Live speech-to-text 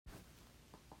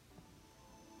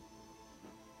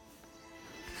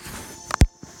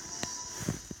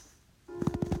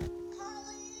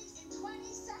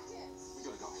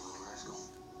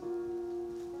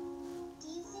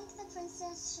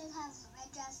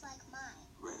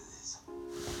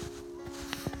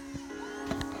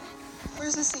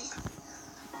Missy?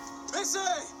 Missy!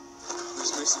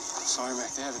 Where's Missy? I'm sorry,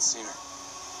 Mac. They haven't seen her.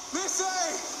 Missy!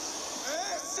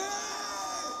 Missy!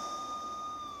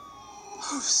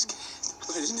 I was scared.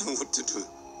 I didn't know what to do.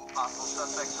 Possible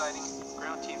suspect sighting.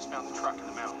 Ground teams found the truck in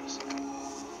the mountains.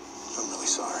 I'm really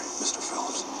sorry, Mr.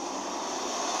 Phillips.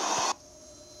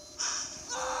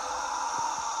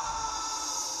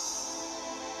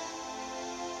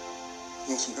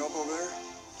 You want some help over there?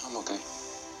 I'm okay.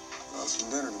 I'll have some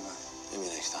dinner tonight. Maybe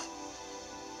next time.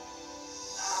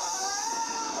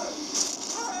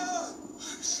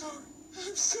 I'm sorry.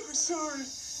 I'm so sorry.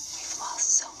 We've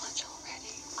lost so much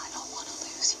already. I don't want to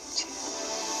lose you, too.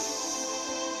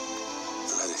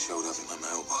 The letter showed up in my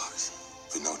mailbox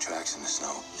with no tracks in the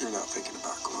snow. You're not thinking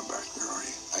about going back there, are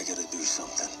you? I gotta do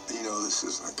something. You know this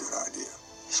isn't a good idea.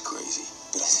 It's crazy,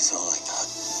 but this is all I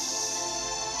got.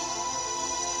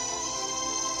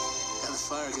 Got a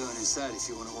fire going inside if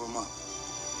you want to warm up.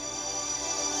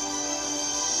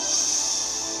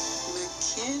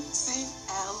 Mackenzie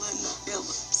Allen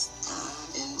Phillips.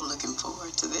 I've been looking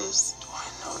forward to this. Do I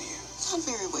know you? Not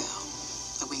very well,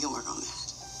 but we can work on that.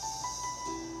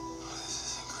 Oh, this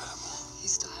is incredible.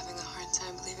 He's still having a hard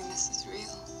time believing this is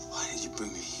real. Why did you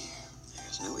bring me here?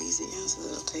 There's no easy answer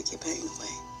that'll take your pain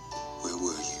away. Where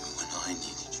were you when I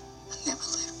needed you? I never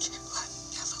left you. I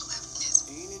never left Miss.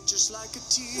 Ain't it just like a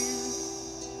tear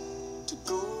to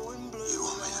go and blue? You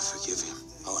want me to forgive him?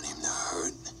 I want him to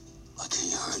hurt like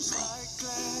he hurt me. Like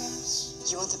glass.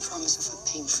 You want the promise of a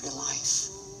pain-free life?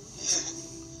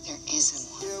 Yeah, There isn't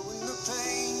one. Yeah, when the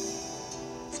pain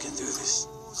you can do this.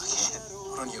 I can't.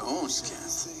 Put on your own skin.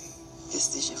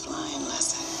 This is your flying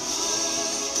lesson.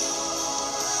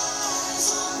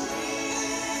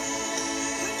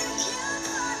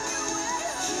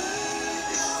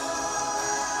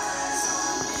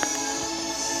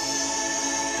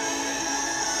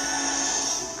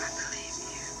 I believe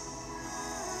you.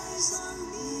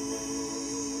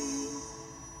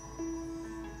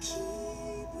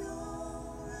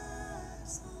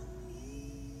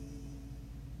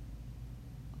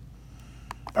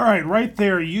 All right, right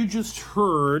there, you just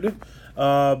heard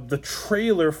the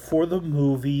trailer for the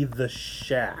movie The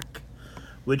Shack,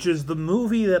 which is the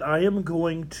movie that I am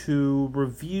going to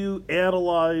review,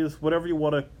 analyze, whatever you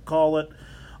want to call it,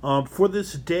 for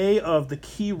this day of the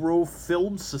Key Row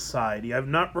Film Society. I've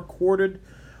not recorded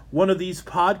one of these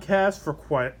podcasts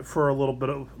for a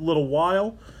little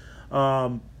while.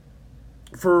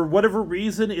 For whatever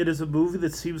reason, it is a movie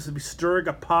that seems to be stirring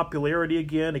up popularity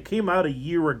again. It came out a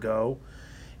year ago.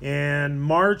 And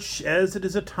March, as it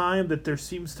is a time that there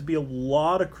seems to be a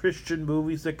lot of Christian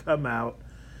movies that come out,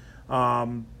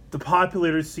 the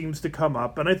popularity seems to come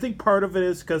up. And I think part of it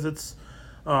is because it's,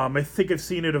 I think I've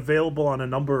seen it available on a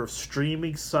number of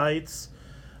streaming sites,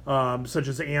 such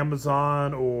as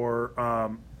Amazon or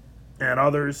and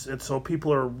others. And so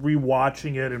people are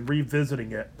rewatching it and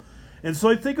revisiting it. And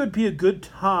so I think it would be a good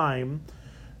time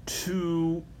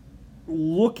to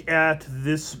look at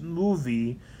this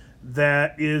movie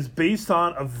that is based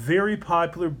on a very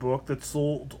popular book that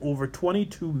sold over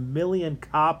 22 million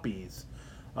copies.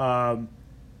 So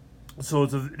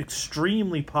it's an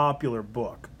extremely popular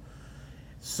book.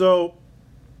 So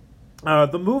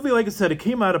the movie, like I said, it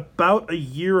came out about a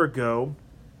year ago.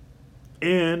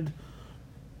 And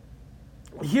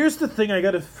here's the thing I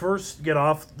got to first get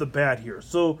off the bat here.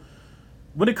 So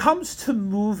when it comes to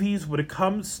movies, when it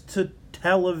comes to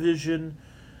television,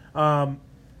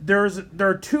 there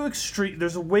are two extremes.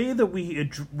 There's a way that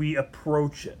we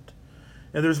approach it,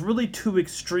 and there's really two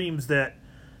extremes that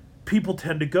people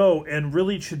tend to go, and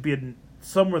really should be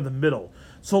somewhere in the middle.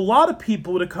 So a lot of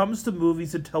people, when it comes to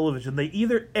movies and television, they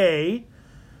either A,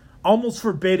 almost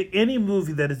forbid any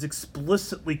movie that is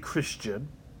explicitly Christian,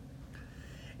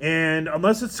 and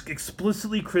unless it's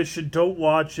explicitly Christian, don't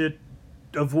watch it,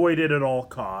 avoid it at all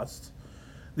costs.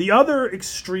 The other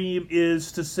extreme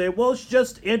is to say, well, it's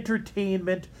just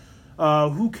entertainment.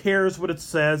 Who cares what it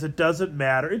says? It doesn't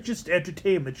matter. It's just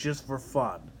entertainment. It's just for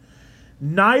fun.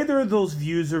 Neither of those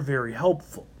views are very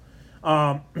helpful.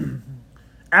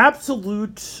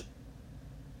 Absolute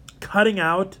cutting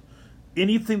out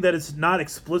anything that is not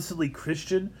explicitly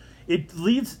Christian, it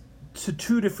leads to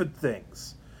two different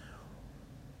things.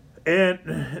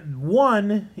 And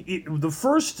one, the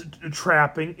first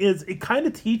trapping is it kind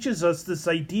of teaches us this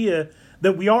idea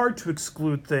that we are to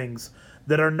exclude things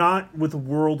that are not with a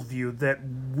worldview that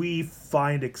we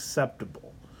find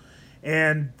acceptable.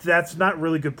 And that's not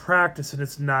really good practice, and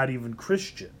it's not even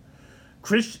Christian.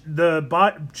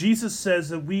 Jesus says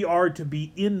that we are to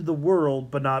be in the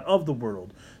world, but not of the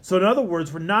world. So in other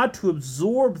words, we're not to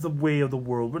absorb the way of the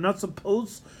world. We're not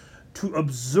supposed to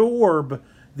absorb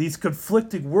these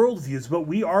conflicting worldviews, but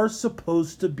we are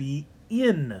supposed to be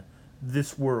in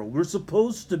this world. We're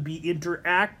supposed to be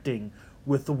interacting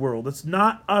with the world. It's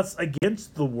not us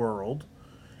against the world.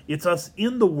 It's us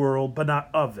in the world, but not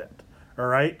of it. All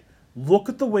right? Look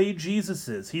at the way Jesus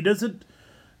is.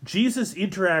 Jesus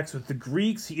interacts with the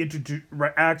Greeks. He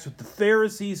interacts with the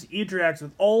Pharisees. He interacts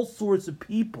with all sorts of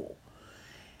people.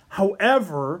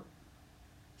 However,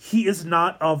 he is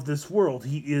not of this world.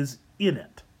 He is in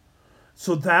it.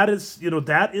 So that is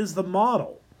the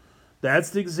model.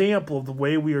 That's the example of the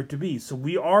way we are to be. So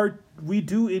we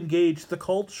do engage the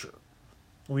culture.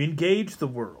 We engage the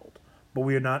world, but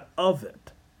we are not of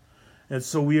it. And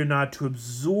so we are not to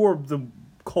absorb the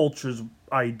culture's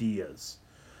ideas.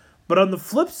 But on the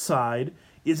flip side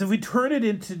is if we turn it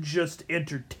into just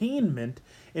entertainment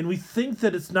and we think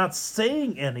that it's not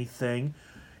saying anything,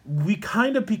 we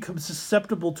kind of become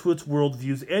susceptible to its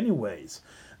worldviews anyways.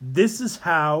 This is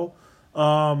how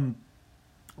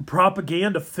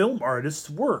propaganda film artists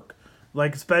work.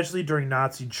 Like, especially during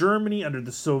Nazi Germany, under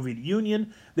the Soviet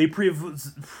Union, they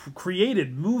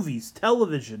created movies,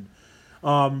 television,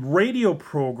 radio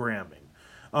programming,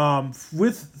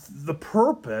 with the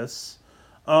purpose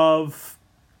of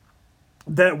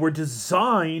that were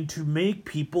designed to make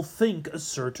people think a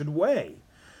certain way.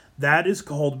 That is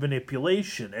called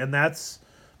manipulation, and that's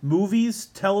movies,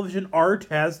 television, art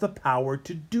has the power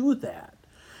to do that.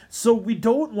 So we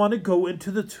don't want to go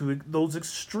into those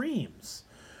extremes.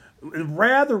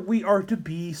 Rather, we are to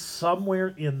be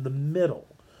somewhere in the middle.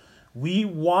 We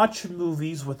watch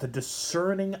movies with a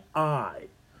discerning eye.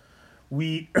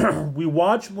 We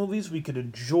watch movies, we can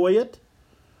enjoy it,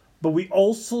 but we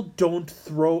also don't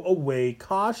throw away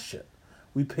caution.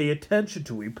 We pay attention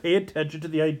to it. We pay attention to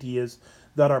the ideas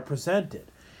that are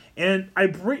presented. And I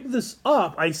bring this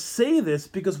up, I say this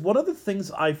because one of the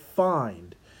things I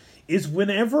find is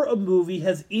whenever a movie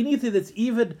has anything that's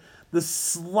even the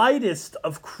slightest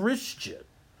of Christian,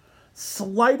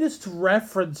 slightest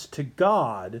reference to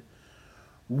God,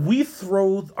 we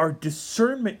throw our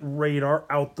discernment radar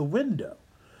out the window.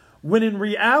 When in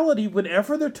reality,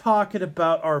 whenever they're talking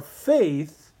about our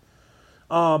faith,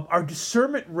 our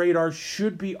discernment radar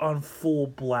should be on full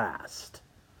blast.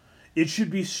 It should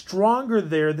be stronger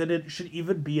there than it should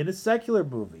even be in a secular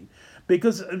movie.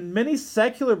 Because in many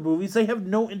secular movies, they have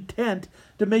no intent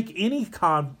to make any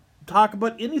talk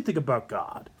about anything about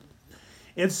God.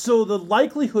 And so the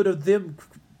likelihood of them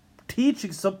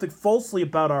teaching something falsely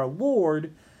about our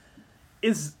Lord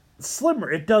is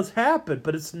slimmer. It does happen,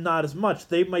 but it's not as much.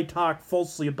 They might talk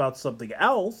falsely about something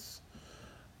else,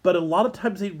 but a lot of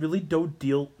times they really don't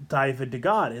dive into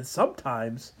God. And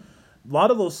sometimes a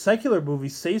lot of those secular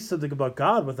movies say something about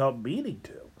God without meaning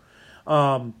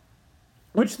to.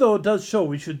 Which, though, it does show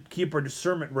we should keep our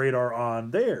discernment radar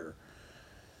on there.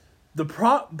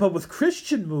 But with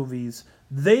Christian movies,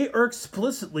 they are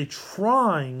explicitly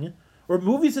trying, or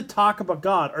movies that talk about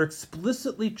God are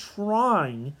explicitly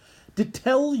trying to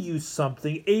tell you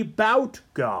something about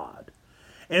God.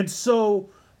 And so,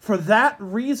 for that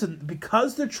reason,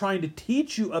 because they're trying to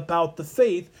teach you about the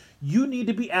faith, you need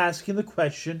to be asking the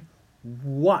question,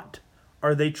 what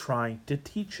are they trying to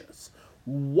teach us?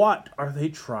 What are they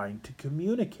trying to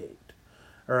communicate?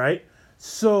 All right?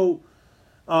 So,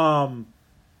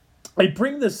 I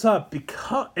bring this up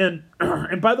because, and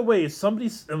by the way,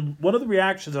 one of the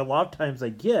reactions a lot of times I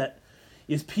get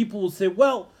is people will say,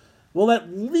 well,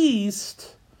 at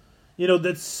least,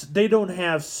 they don't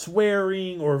have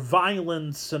swearing or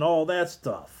violence and all that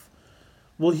stuff.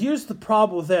 Well, here's the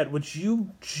problem with that, which you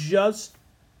just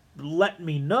let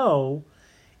me know,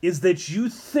 is that you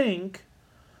think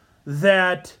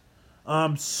that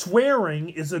swearing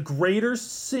is a greater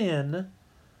sin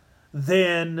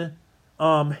than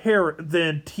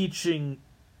teaching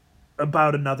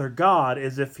about another God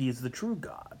as if he's the true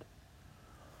God.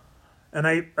 And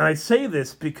I say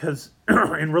this because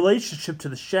in relationship to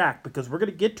The Shack, because we're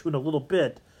going to get to in a little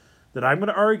bit, that I'm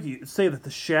going to say that The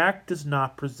Shack does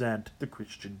not present the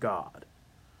Christian God.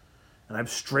 And I'm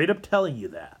straight up telling you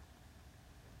that.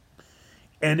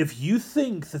 And if you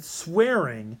think that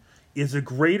swearing is a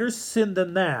greater sin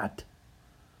than that,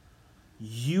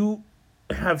 you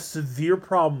have severe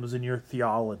problems in your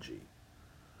theology.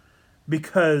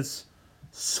 Because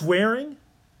swearing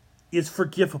is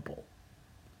forgivable.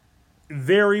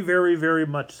 Very, very, very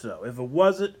much so. If it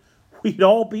wasn't, we'd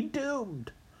all be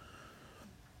doomed.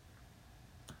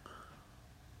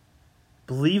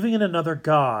 Believing in another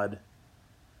God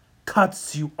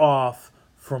cuts you off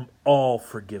from all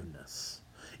forgiveness.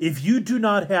 If you do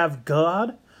not have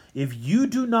God, if you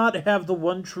do not have the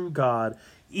one true God,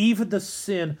 even the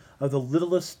sin of the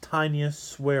littlest, tiniest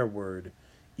swear word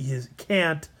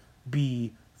can't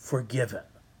be forgiven.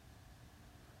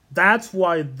 That's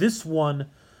why this one,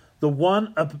 the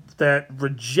one that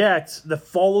rejects, that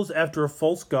follows after a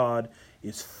false god,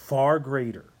 is far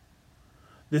greater.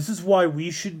 This is why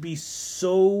we should be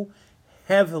so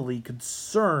heavily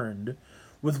concerned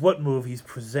with what movies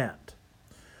present.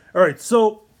 All right,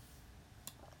 so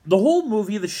the whole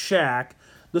movie, The Shack,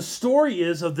 the story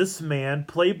is of this man,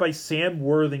 played by Sam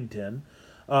Worthington.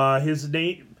 His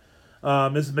name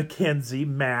is Mackenzie,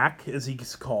 Mac, as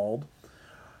he's called.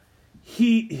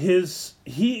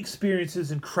 He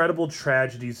experiences incredible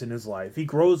tragedies in his life.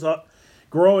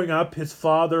 Growing up, his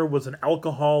father was an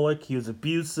alcoholic. He was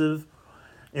abusive,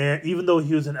 and even though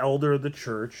he was an elder of the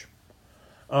church.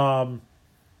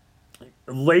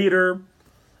 Later,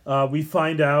 we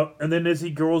find out, and then as he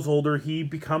grows older, he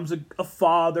becomes a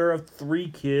father of 3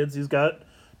 kids. He's got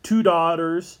 2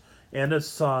 daughters and a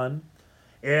son.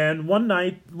 And one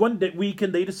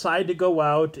weekend, they decide to go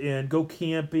out and go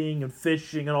camping and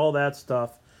fishing and all that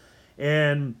stuff.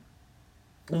 And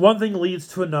one thing leads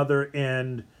to another,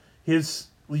 and his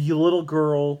little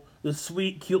girl, the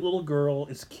sweet, cute little girl,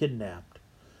 is kidnapped.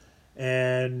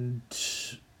 And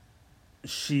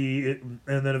then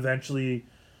eventually,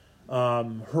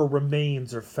 her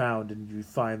remains are found, and you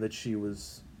find that she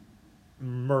was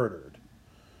murdered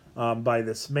by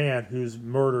this man who's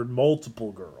murdered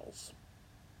multiple girls.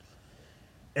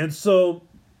 And so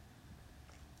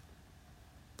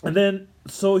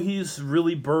he's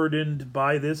really burdened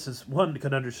by this, as one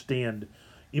can understand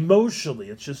emotionally.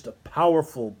 It's just a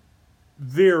powerful,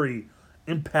 very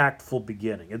impactful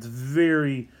beginning. It's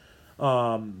very,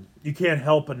 you can't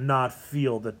help but not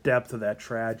feel the depth of that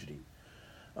tragedy.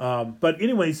 But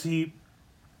anyways,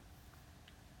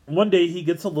 one day he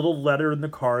gets a little letter in the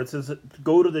car. It says,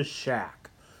 go to the shack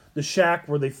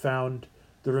where they found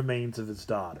the remains of his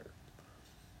daughter.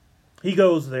 He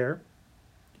goes there,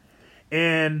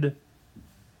 and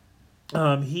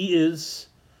he's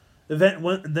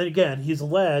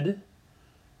led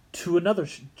to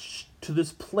to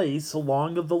this place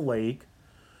along the lake,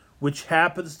 which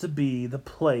happens to be the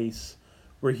place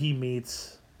where he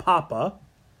meets Papa,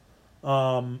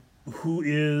 who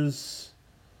is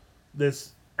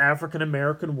this African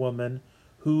American woman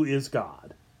who is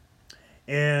God.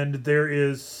 And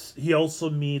he also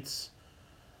meets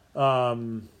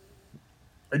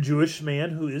a Jewish man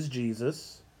who is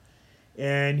Jesus,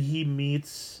 and he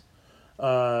meets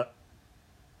an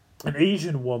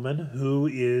Asian woman who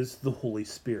is the Holy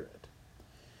Spirit.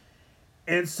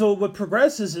 And so what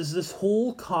progresses is this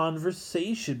whole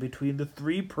conversation between the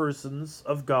 3 persons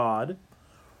of God,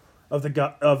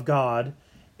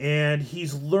 and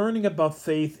he's learning about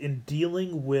faith in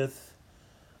dealing with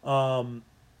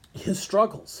his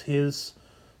struggles, his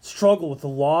struggle with the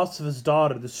loss of his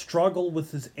daughter, the struggle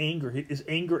with his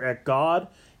anger at God,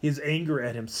 his anger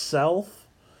at himself,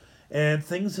 and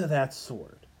things of that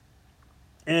sort.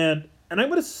 And I'm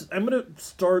gonna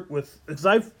start with, because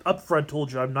I've upfront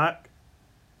told you I'm not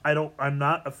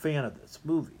a fan of this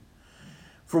movie.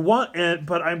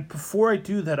 Before I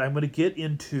do that, I'm gonna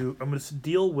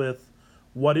deal with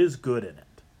what is good in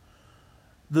it.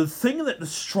 The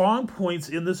strong points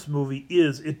in this movie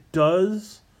is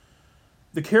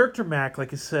the character Mac,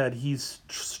 like I said, he's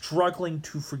struggling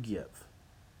to forgive.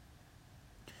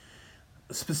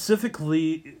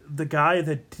 Specifically, the guy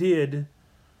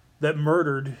that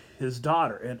murdered his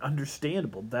daughter. And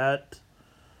understandable, that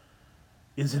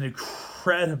is an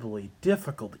incredibly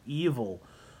difficult evil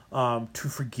to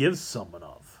forgive someone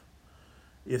of.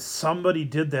 If somebody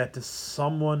did that to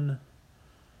someone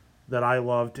that I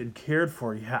loved and cared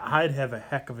for, I'd have a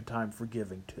heck of a time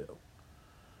forgiving too.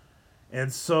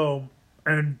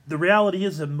 And the reality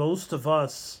is that most of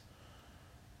us,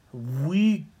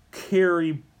 we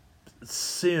carry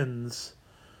sins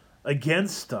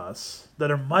against us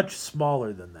that are much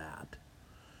smaller than that.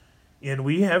 And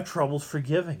we have troubles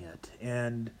forgiving it.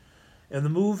 And in the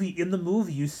movie,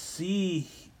 you see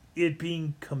it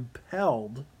being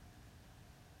compelled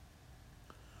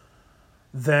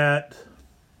that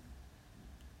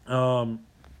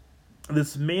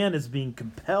this man is being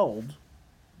compelled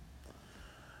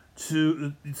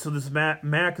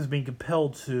Mac is being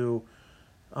compelled to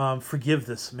forgive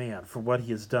this man for what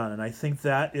he has done. And I think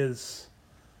that is,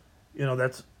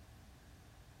 that's a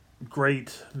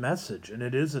great message. And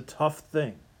it is a tough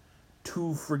thing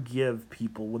to forgive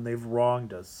people when they've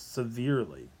wronged us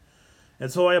severely.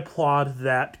 And so I applaud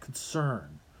that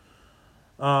concern.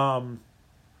 And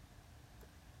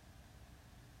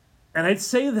I'd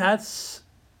say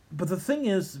but the thing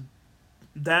is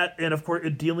that, and of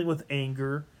course, dealing with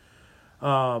anger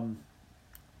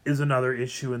is another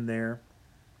issue in there.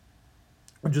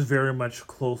 which is very much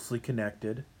closely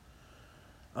connected.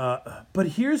 But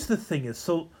here's the thing is,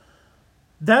 so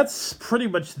that's pretty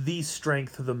much the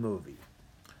strength of the movie.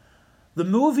 The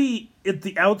movie, at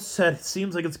the outset,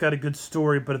 seems like it's got a good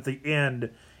story, but at the end,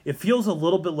 it feels a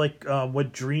little bit like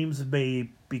What Dreams May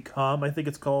Become, I think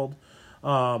it's called.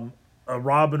 A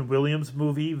Robin Williams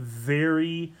movie.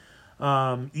 Very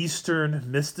Eastern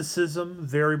mysticism,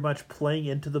 very much playing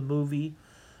into the movie.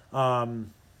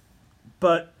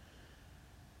 But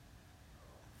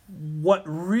what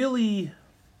really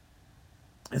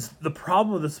is the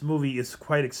problem with this movie is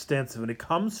quite extensive, and it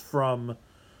comes from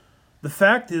the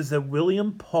fact is that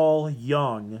William Paul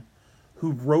Young,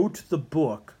 who wrote the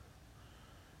book,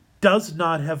 does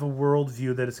not have a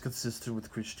worldview that is consistent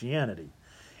with Christianity.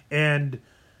 And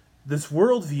this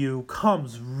worldview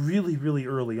comes really, really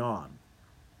early on.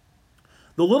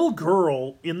 The little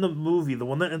girl in the movie, the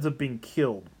one that ends up being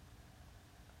killed,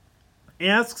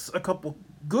 asks a couple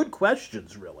good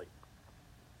questions, really.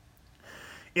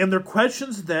 And they're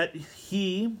questions that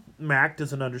Mac,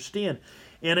 doesn't understand.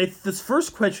 And this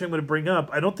first question I'm going to bring up,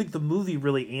 I don't think the movie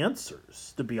really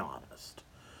answers, to be honest.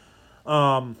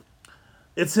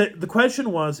 The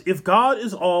question was, if God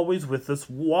is always with us,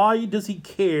 why does he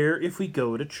care if we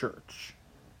go to church?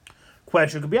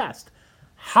 Question could be asked.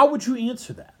 How would you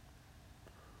answer that?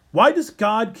 Why does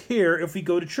God care if we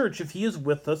go to church if he is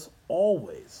with us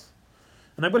always?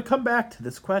 And I'm going to come back to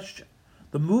this question.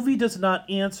 The movie does not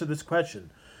answer this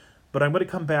question, but I'm going to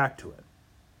come back to it.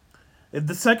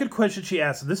 The second question she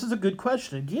asked, and this is a good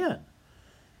question again.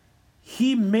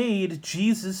 He made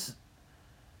Jesus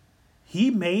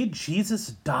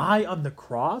die on the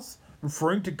cross,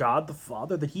 referring to God the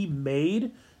Father, that he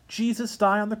made Jesus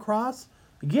die on the cross?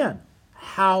 Again,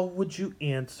 how would you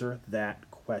answer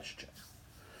that question?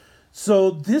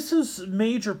 So this is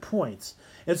major points.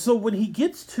 And so when he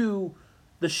gets to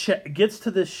this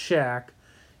shack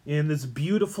in this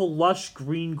beautiful, lush,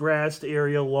 green-grassed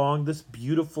area along this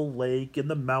beautiful lake in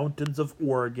the mountains of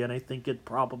Oregon, I think it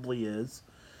probably is,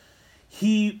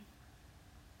 he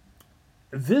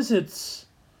visits,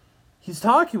 he's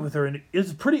talking with her, and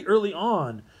it's pretty early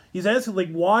on. He's asking,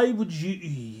 like, why would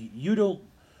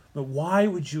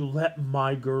you let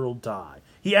my girl die?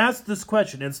 He asked this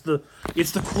question. It's the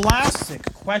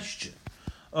classic question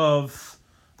of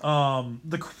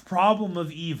the problem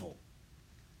of evil.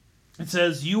 It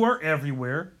says, you are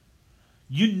everywhere.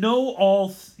 You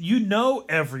know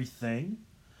everything.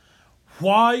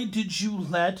 Why did you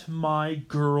let my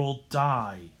girl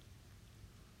die?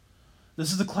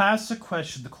 This is the classic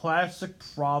question, the classic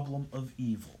problem of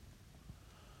evil.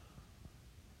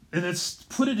 And it's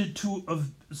put it into,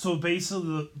 so basically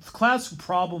the classic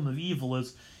problem of evil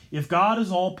is, if God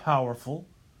is all-powerful,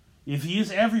 if he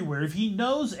is everywhere, if he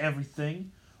knows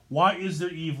everything, why is there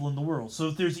evil in the world? So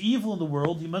if there's evil in the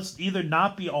world, he must either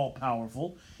not be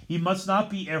all-powerful, he must not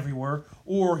be everywhere,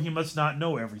 or he must not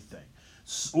know everything.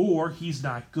 Or he's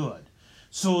not good.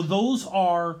 So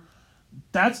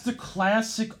that's the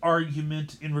classic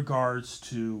argument in regards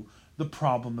to the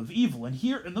problem of evil. And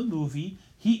here in the movie,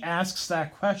 he asks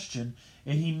that question,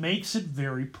 and he makes it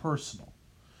very personal.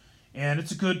 And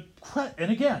it's a good question.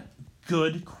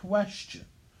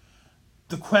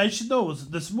 The question, though, is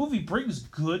this movie brings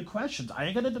good questions. I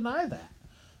ain't going to deny that.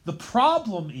 The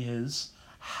problem is,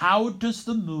 how does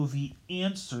the movie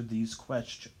answer these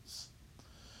questions?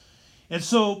 And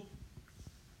so,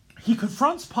 he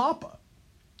confronts Papa,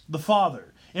 the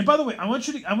father. And by the way, I want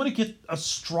to get a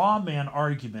straw man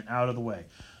argument out of the way.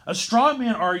 A straw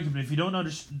man argument, if you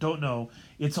don't know,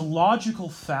 it's a logical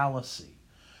fallacy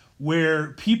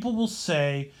where people will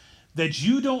say that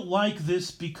you don't like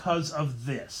this because of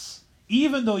this,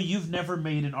 even though you've never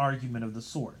made an argument of the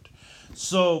sort.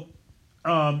 So,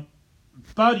 about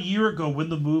a year ago when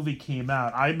the movie came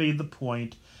out, I made the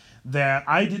point that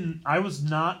I was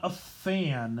not a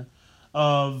fan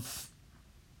of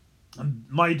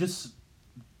my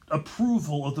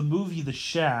disapproval of the movie The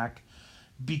Shack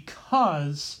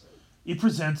because it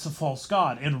presents a false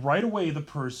god. And right away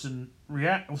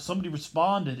somebody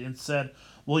responded and said,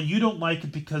 well, you don't like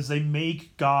it because they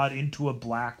make God into a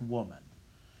black woman.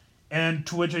 And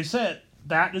to which I said,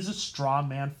 that is a straw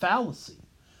man fallacy.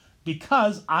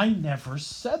 Because I never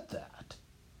said that.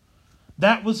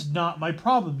 That was not my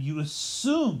problem. You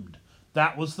assumed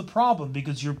that was the problem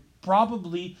because you're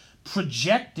probably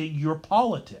projecting your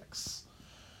politics.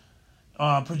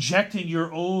 Projecting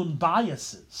your own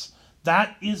biases.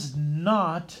 That is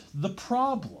not the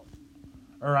problem.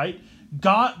 All right?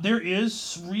 God, there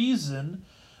is reason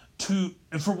to,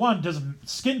 for one,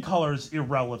 skin color is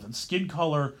irrelevant. Skin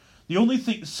color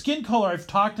I've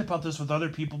talked about this with other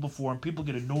people before, and people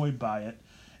get annoyed by it,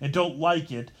 and don't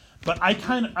like it. But I'm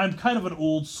kind of an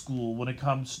old school when it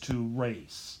comes to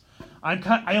race.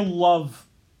 I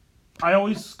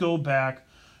always go back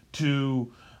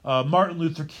to Martin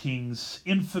Luther King's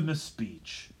infamous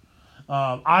speech.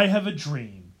 I have a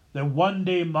dream that one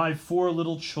day my 4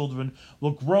 little children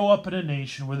will grow up in a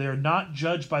nation where they are not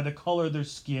judged by the color of their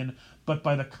skin, but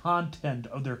by the content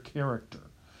of their character.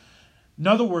 In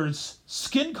other words,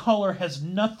 skin color has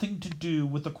nothing to do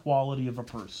with the quality of a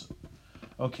person.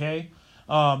 Okay?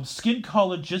 Skin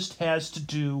color just has to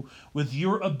do with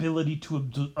your ability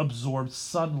to absorb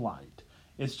sunlight.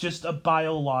 It's just a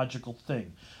biological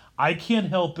thing. I can't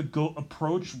help but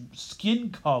approach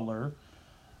skin color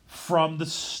from the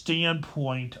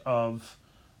standpoint of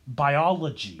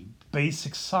biology,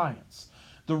 basic science.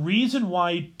 The reason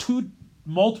why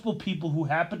multiple people who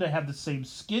happen to have the same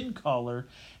skin color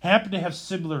happen to have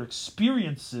similar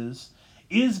experiences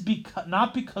is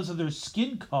not because of their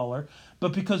skin color,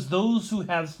 but because those who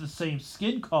have the same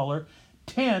skin color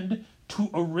tend to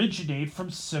originate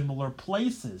from similar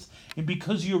places. And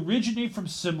because you originate from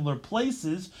similar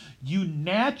places, you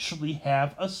naturally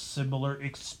have a similar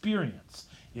experience.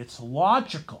 It's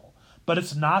logical, but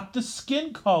it's not the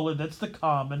skin color that's the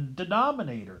common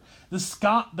denominator.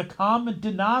 The common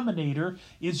denominator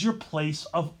is your place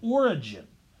of origin,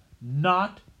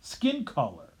 not skin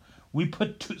color. We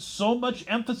put so much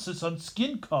emphasis on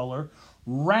skin color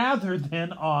rather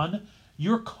than on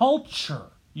your culture,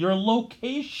 your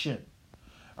location.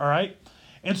 All right?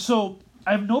 And so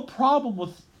I have no problem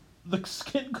with the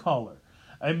skin color.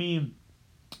 I mean,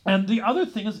 and the other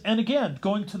thing is, and again,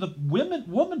 going to the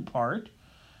woman part,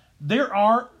 there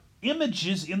are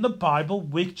images in the Bible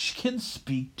which can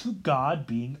speak to God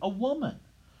being a woman.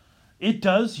 It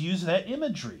does use that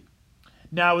imagery.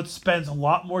 Now, it spends a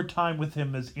lot more time with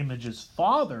him as Image's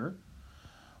father,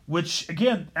 which,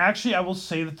 again, actually, I will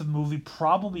say that the movie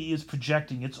probably is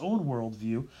projecting its own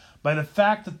worldview by the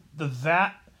fact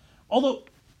that although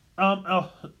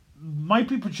might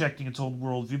be projecting its own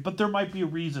worldview, but there might be a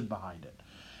reason behind it.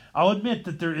 I'll admit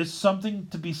that there is something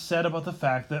to be said about the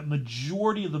fact that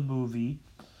majority of the movie,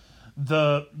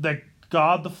 that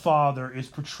God the Father is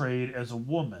portrayed as a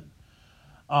woman.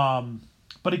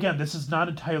 But again, this is not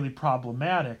entirely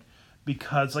problematic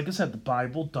because, like I said, the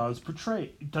Bible does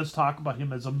talk about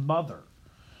him as a mother.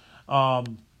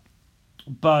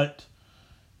 But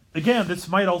again, this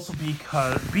might also be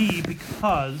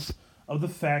because of the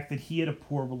fact that he had a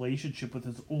poor relationship with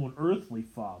his own earthly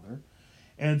father,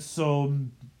 and so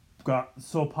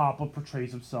Papa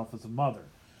portrays himself as a mother.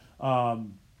 Part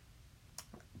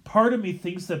of me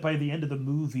thinks that by the end of the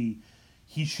movie,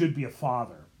 he should be a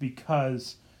father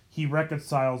because he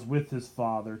reconciles with his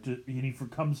father and he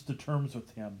comes to terms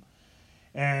with him,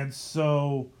 and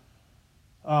so,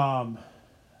 and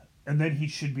then he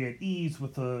should be at ease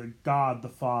with a God the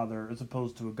Father as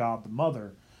opposed to a God the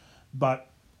Mother. But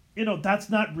that's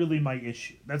not really my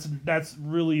issue. That's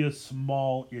really a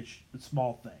small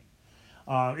thing.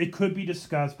 It could be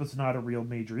discussed, but it's not a real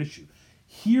major issue.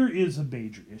 Here is a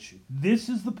major issue. This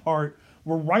is the part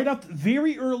where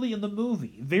very early in the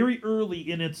movie, very early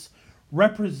in its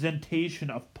representation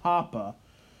of Papa,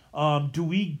 do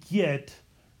we get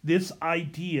this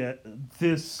idea,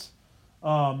 this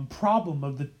problem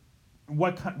of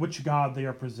which God they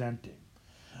are presenting.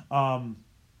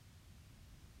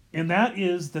 And that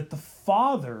is that the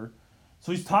father,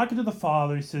 so he's talking to the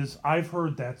father, he says, I've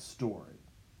heard that story.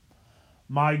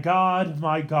 My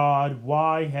God,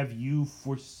 why have you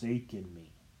forsaken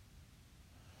me?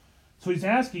 So he's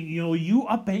asking, you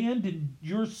abandoned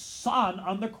your son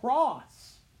on the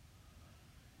cross.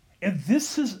 And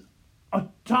this is a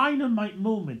dynamite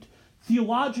moment.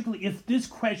 Theologically, if this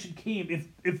question came,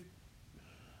 if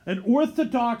an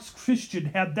Orthodox Christian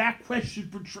had that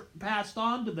question passed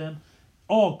on to them,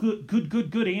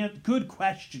 good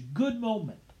question, good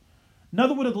moment.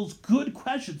 Another one of those good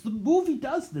questions. The movie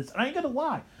does this, and I ain't gonna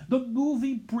lie. The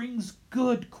movie brings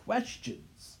good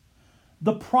questions.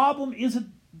 The problem isn't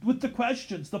with the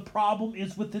questions. The problem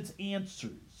is with its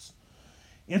answers.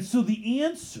 And so the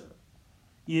answer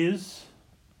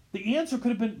could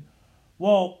have been,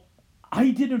 well,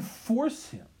 I didn't force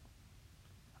him.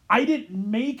 I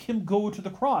didn't make him go to the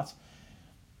cross.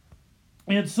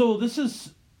 And so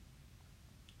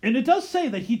and it does say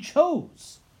that he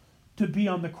chose to be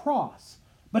on the cross,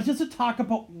 but it doesn't talk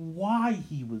about why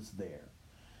he was there.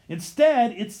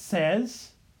 Instead, it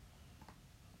says,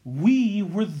 we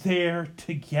were there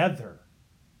together.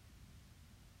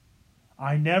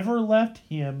 I never left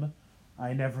him.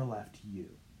 I never left you.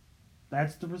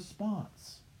 That's the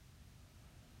response.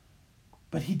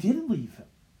 But he didn't leave him.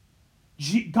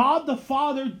 God the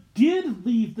Father did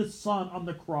leave the Son on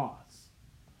the cross.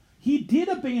 He did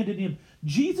abandon him.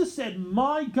 Jesus said,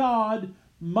 my God,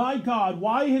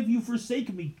 why have you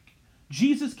forsaken me?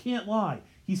 Jesus can't lie.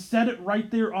 He said it right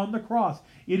there on the cross.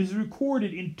 It is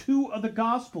recorded in 2 of the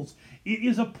Gospels. It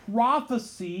is a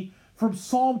prophecy from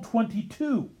Psalm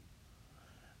 22.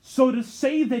 So to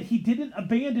say that he didn't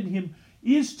abandon him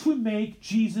is to make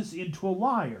Jesus into a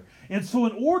liar. And so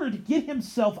in order to get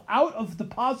himself out of the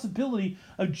possibility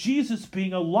of Jesus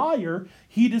being a liar,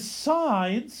 he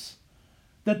decides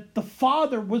that the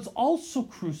Father was also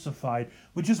crucified,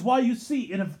 which is why you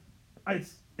see in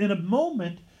a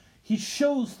moment he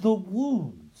shows the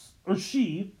wounds, or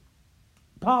she,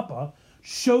 Papa,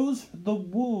 shows the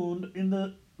wound in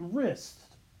the wrist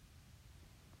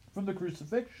from the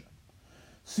crucifixion,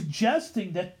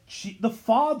 suggesting that the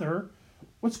Father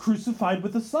was crucified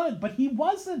with the Son, but he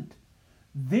wasn't.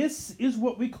 This is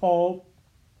what we call,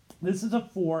 this is a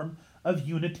form of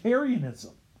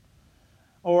Unitarianism,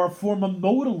 or a form of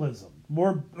modalism,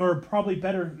 or probably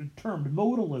better termed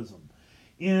modalism,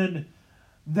 in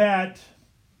that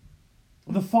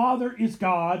the Father is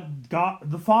God,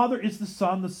 the Father is the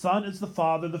Son is the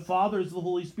Father is the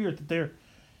Holy Spirit.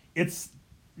 This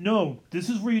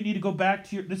is where you need to go back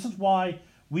to this is why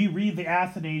we read the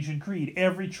Athanasian Creed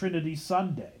every Trinity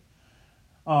Sunday.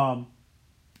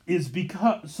 Is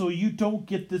because, so you don't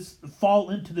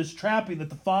fall into this trapping that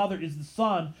the Father is the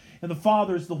Son, and the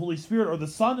Father is the Holy Spirit, or the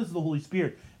Son is the Holy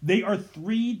Spirit. They are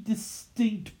 3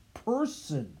 distinct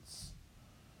persons.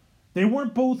 They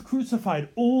weren't both crucified.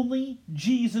 Only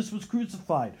Jesus was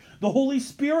crucified. The Holy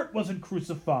Spirit wasn't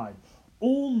crucified.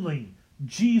 Only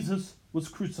Jesus was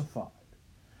crucified.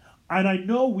 And I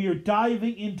know we are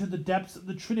diving into the depths of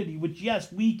the Trinity, which,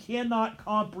 yes, we cannot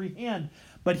comprehend.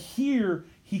 But here,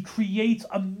 he creates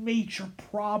a major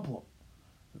problem.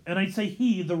 And I say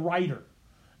he, the writer,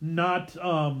 not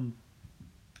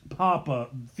Papa,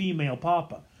 female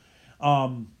Papa.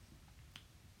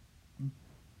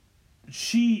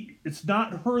 It's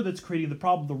not her that's creating the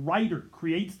problem. The writer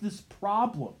creates this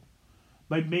problem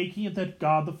by making it that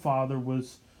God the Father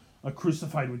was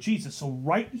crucified with Jesus. So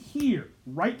right here,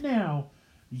 right now,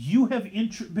 you have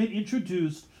been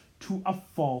introduced to a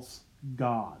false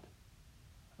God.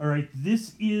 All right,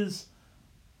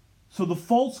 so the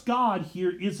false God here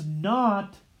is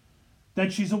not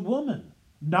that she's a woman,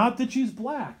 not that she's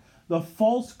black. The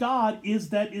false God is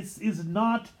that it is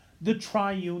not the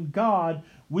triune God,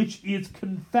 which is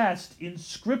confessed in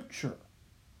Scripture.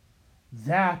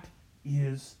 That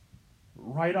is,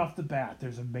 right off the bat,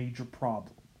 there's a major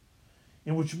problem.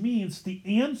 And which means the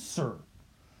answer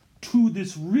to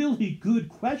this really good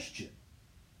question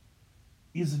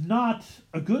is not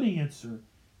a good answer.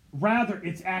 Rather,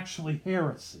 it's actually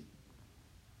heresy.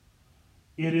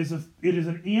 It is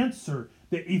an answer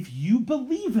that, if you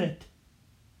believe it,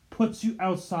 puts you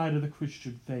outside of the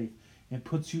Christian faith and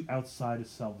puts you outside of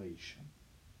salvation.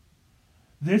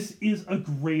 This is a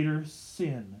greater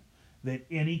sin than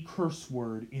any curse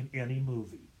word in any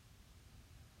movie,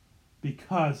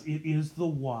 because it is the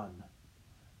one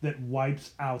that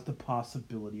wipes out the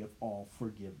possibility of all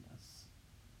forgiveness.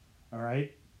 All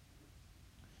right?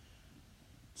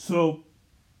 So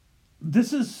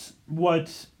this is what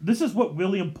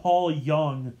William Paul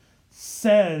Young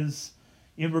says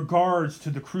in regards to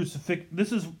the crucifixion.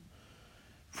 This is,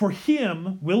 for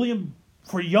him,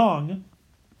 for Young,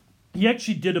 he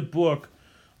actually did a book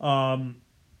back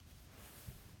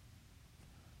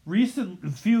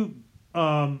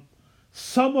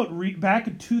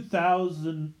in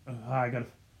 2000. I gotta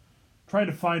try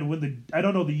to find I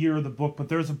don't know the year of the book, but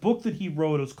there's a book that he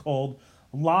wrote. It was called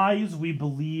Lies We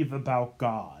Believe About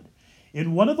God.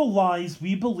 And one of the lies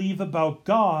we believe about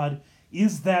God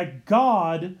is that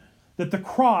the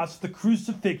cross, the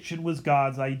crucifixion, was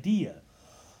God's idea.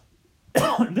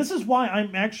 This is why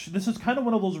this is kind of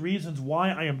one of those reasons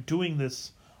why I am doing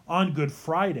this on Good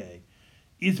Friday,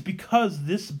 is because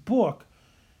this book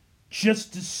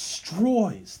just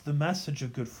destroys the message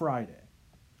of Good Friday.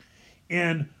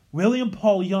 And William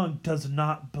Paul Young does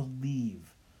not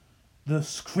believe the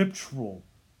scriptural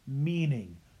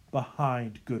meaning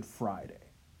behind Good Friday.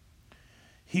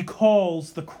 He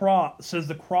says the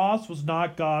cross was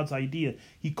not God's idea.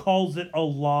 He calls it a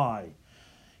lie.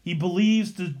 He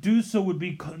believes to do so would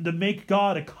be to make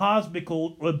God a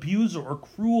cosmical abuser or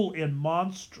cruel and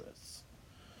monstrous.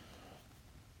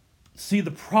 See,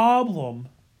 the problem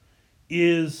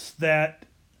is that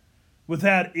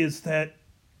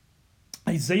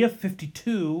Isaiah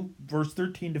 52, verse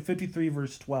 13 to 53,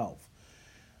 verse 12.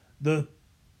 The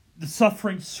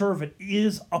suffering servant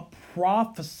is a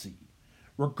prophecy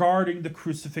regarding the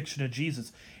crucifixion of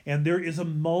Jesus. And there is a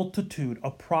multitude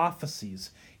of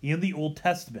prophecies in the Old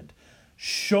Testament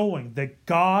showing that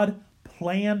God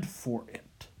planned for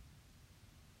it.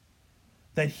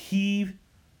 That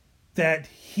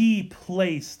he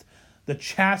placed the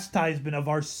chastisement of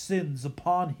our sins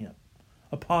upon him,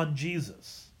 upon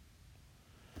Jesus.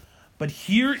 But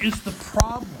here is the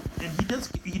problem, and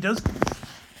he does.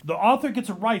 The author gets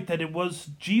it right that it was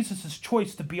Jesus'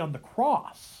 choice to be on the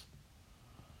cross,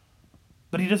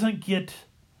 but he doesn't get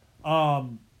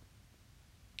why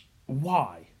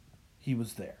he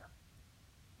was there,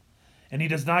 and he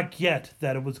does not get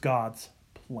that it was God's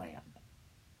plan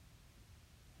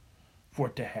for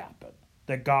it to happen,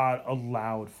 that God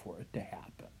allowed for it to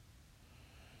happen.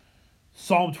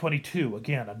 Psalm 22,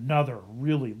 again, another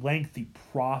really lengthy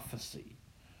prophecy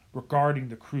regarding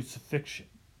the crucifixion.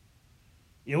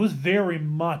 It was very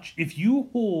much, if you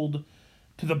hold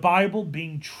to the Bible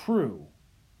being true,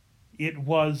 it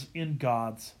was in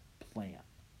God's plan.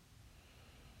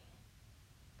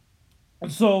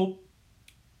 And so,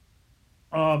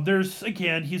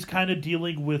 again, he's kind of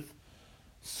dealing with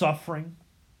suffering.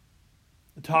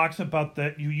 It talks about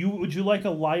that, would you like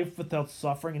a life without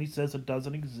suffering? And he says it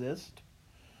doesn't exist.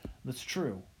 That's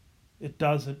true. It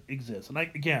doesn't exist.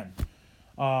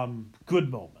 And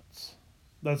good moments.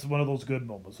 That's one of those good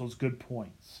moments, those good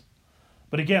points.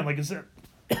 But again, like I said,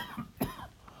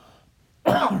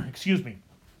 excuse me,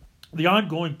 the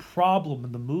ongoing problem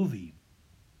in the movie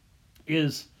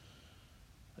is,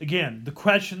 again, the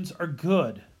questions are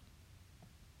good.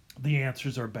 The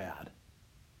answers are bad.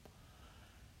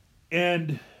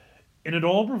 And it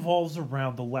all revolves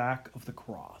around the lack of the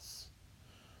cross.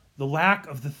 The lack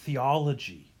of the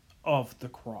theology of the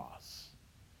cross.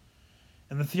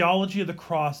 And the theology of the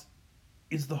cross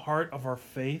is the heart of our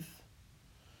faith.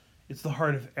 It's the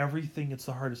heart of everything. It's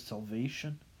the heart of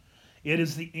salvation. It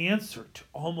is the answer to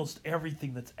almost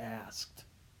everything that's asked.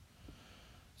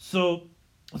 So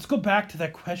let's go back to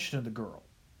that question of the girl.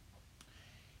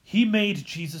 He made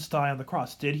Jesus die on the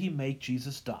cross. Did he make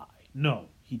Jesus die? No,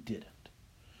 he didn't.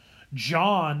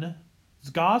 John's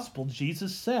gospel,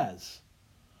 Jesus says,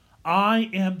 I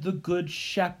am the good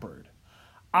shepherd.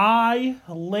 I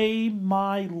lay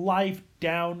my life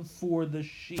down for the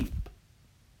sheep.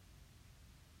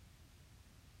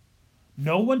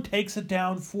 No one takes it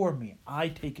down for me. I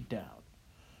take it down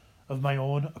of my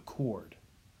own accord.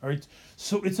 All right?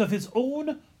 So it's of his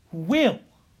own will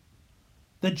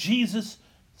that Jesus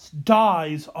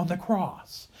dies on the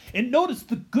cross. And notice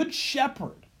the good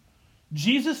shepherd,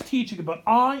 Jesus teaching about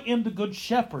I am the good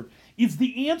shepherd, is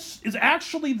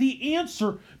actually the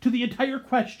answer to the entire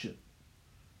question.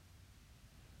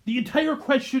 The entire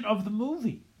question of the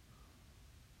movie.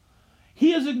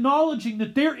 He is acknowledging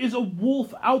that there is a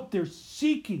wolf out there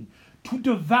seeking to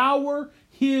devour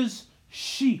his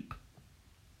sheep.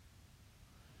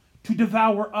 To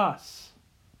devour us.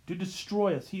 To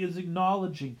destroy us. He is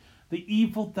acknowledging the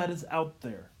evil that is out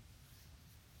there.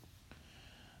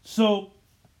 So,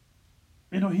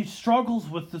 he struggles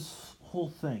with this whole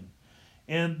thing.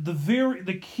 And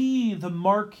the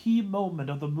marquee moment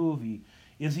of the movie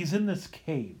is he's in this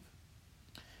cave.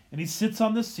 And he sits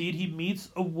on the seat. He meets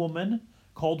a woman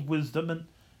called Wisdom. And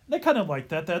they kind of like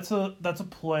that. That's a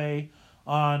play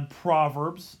on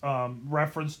Proverbs,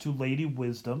 reference to Lady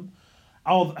Wisdom.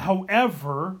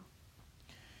 However,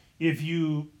 if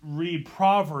you read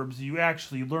Proverbs, you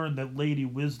actually learn that Lady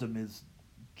Wisdom is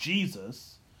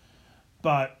Jesus,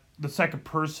 but the second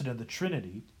person of the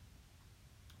Trinity.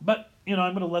 But,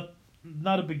 I'm going to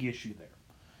not a big issue there.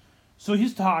 So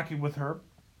he's talking with her,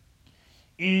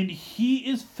 and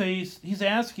he's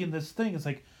asking this thing. It's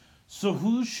like, so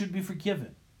who should be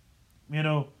forgiven?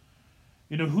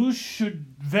 Who should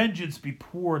vengeance be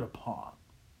poured upon?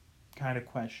 Kind of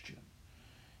question.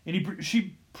 And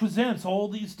she presents all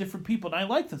these different people, and I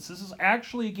like this. This is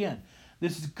actually, again,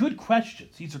 this is good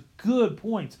questions. These are good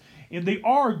points, and they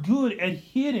are good at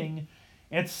hitting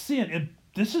at sin. And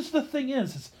this is the thing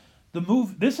is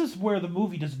this is where the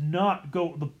movie does not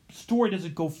go, the story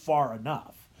doesn't go far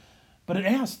enough. But it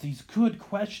asks these good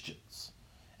questions.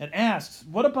 It asks,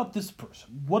 what about this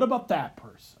person? What about that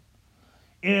person?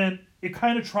 And it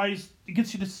kind of it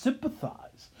gets you to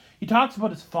sympathize. He talks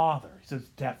about his father. He says,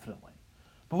 definitely.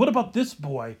 But what about this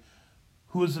boy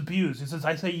who was abused? He says,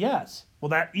 I say yes. Well,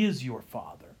 that is your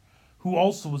father, who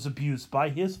also was abused by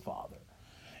his father.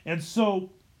 And so,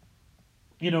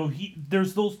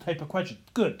 there's those type of questions.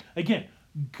 Good. Again,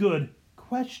 good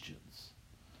questions.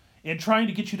 And trying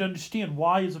to get you to understand,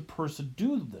 why does a person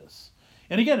do this?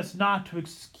 And again, it's not to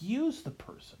excuse the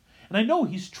person. And I know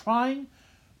she's trying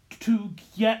to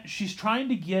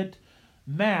get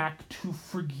Mac to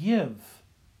forgive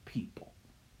people,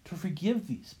 to forgive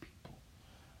these people.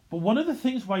 But one of the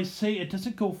things why I say it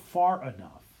doesn't go far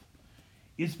enough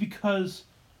is because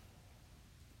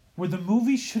where the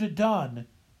movie should have done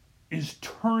is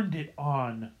turned it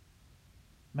on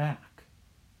Mac.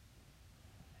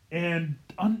 And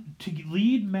to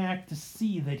lead Mac to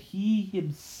see that he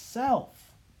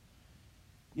himself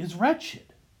is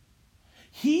wretched.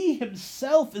 He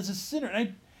himself is a sinner.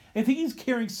 And I think he's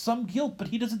carrying some guilt, but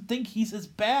he doesn't think he's as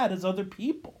bad as other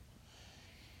people.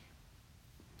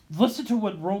 Listen to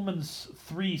what Romans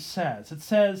 3 says. It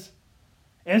says,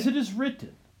 as it is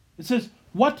written, it says,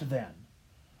 what then?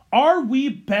 Are we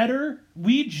better,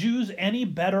 we Jews, any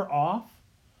better off?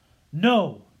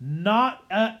 No, not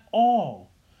at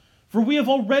all. For we have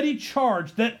already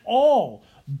charged that all,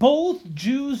 both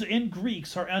Jews and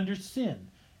Greeks, are under sin,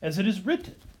 as it is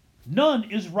written. None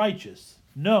is righteous.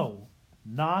 No,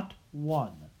 not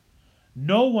one.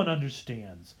 No one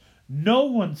understands. No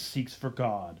one seeks for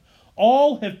God.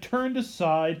 All have turned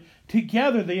aside.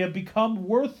 Together they have become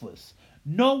worthless.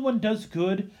 No one does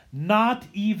good, not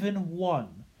even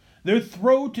one. Their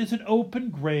throat is an open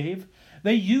grave.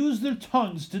 They use their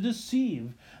tongues to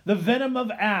deceive. The venom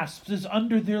of asps is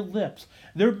under their lips.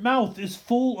 Their mouth is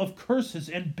full of curses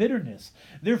and bitterness.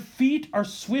 Their feet are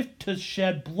swift to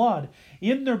shed blood.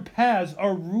 In their paths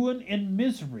are ruin and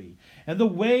misery, and the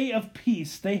way of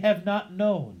peace they have not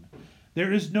known.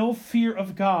 There is no fear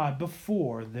of God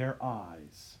before their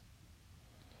eyes.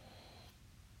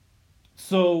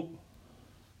 So,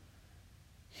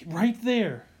 right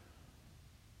there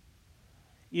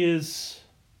is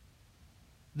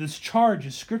this charge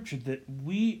of Scripture that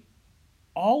we,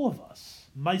 all of us,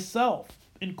 myself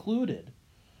included,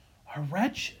 are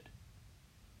wretched.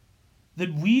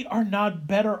 That we are not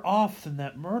better off than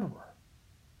that murderer.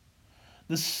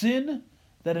 The sin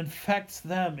that infects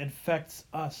them infects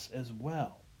us as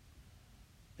well.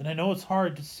 And I know it's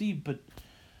hard to see, but,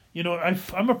 you know,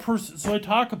 I'm a person, so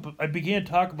I began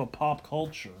talking about pop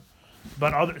culture,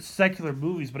 about other secular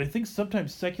movies, but I think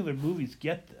sometimes secular movies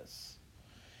get this.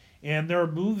 And there are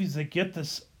movies that get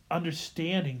this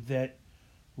understanding that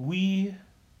we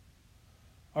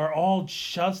are all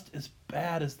just as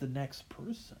bad as the next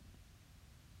person.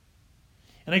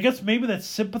 And I guess maybe that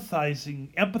empathizing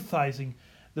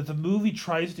that the movie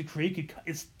tries to create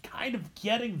is kind of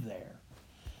getting there.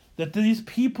 That these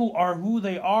people are who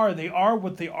they are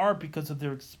what they are because of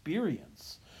their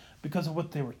experience, because of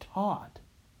what they were taught.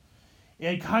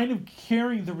 And kind of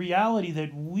carrying the reality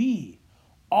that we,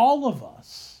 all of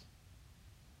us,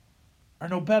 are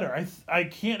no better. I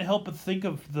can't help but think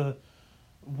of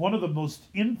one of the most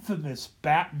infamous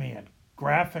Batman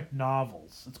graphic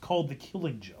novels. It's called The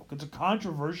Killing Joke. It's a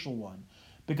controversial one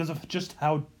because of just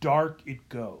how dark it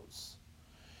goes.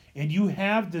 And you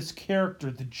have this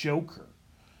character, the Joker,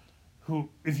 who,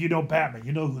 if you know Batman,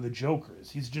 you know who the Joker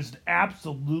is. He's just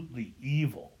absolutely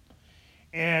evil.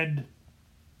 And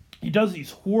he does these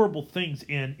horrible things,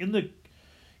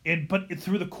 but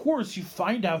through the course you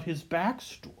find out his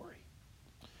backstory.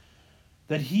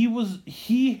 That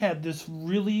he had this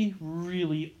really,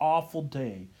 really awful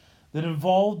day that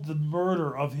involved the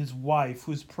murder of his wife,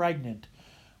 who was pregnant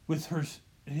with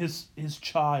his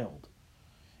child,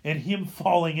 and him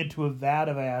falling into a vat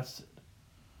of acid.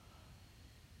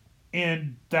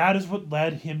 And that is what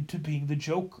led him to being the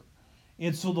Joker.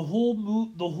 And so the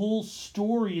whole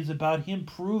story is about him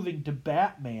proving to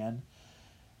Batman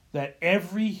that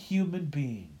every human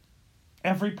being,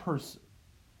 every person,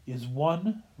 is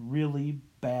one really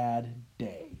bad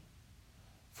day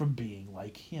from being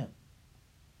like him.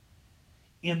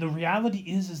 And the reality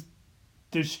is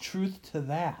there's truth to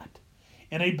that.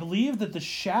 And I believe that the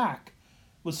Shack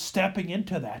was stepping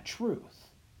into that truth.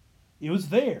 It was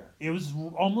there. It was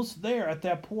almost there at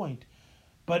that point.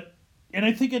 And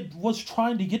I think it was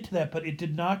trying to get to that, but it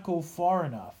did not go far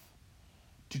enough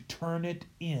to turn it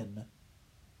in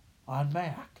on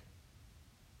Mac.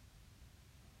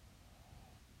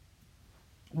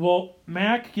 Well,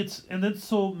 Mac is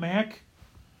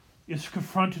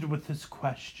confronted with this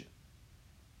question.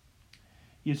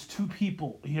 He has two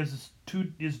people. He has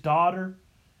his daughter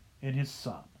and his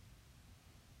son.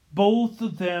 Both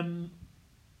of them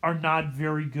are not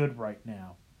very good right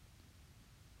now.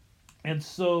 And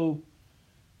so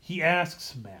he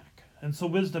asks Mac. And so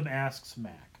Wisdom asks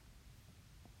Mac,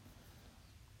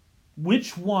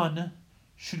 which one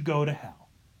should go to hell?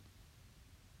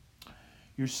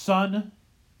 Your son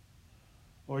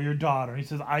or your daughter? He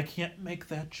says, I can't make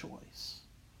that choice.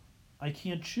 I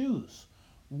can't choose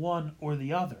one or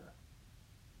the other.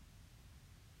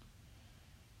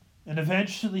 And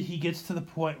eventually he gets to the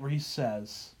point where he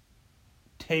says,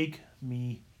 take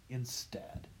me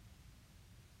instead.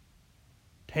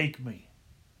 Take me.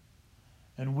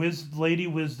 And Lady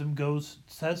Wisdom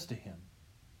says to him,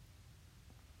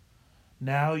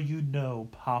 now you know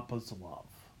Papa's love.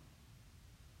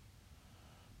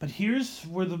 But here's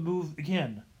where the movie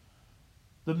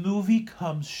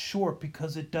comes short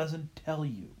because it doesn't tell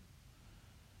you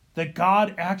that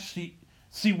God actually,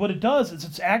 see what it does is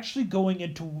it's actually going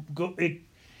into,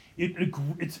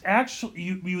 it's actually,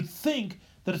 you would think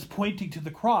that it's pointing to the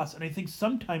cross. And I think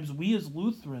sometimes we as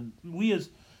Lutheran,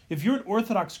 if you're an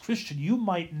Orthodox Christian, you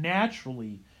might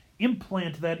naturally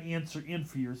implant that answer in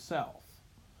for yourself.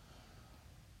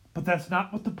 But that's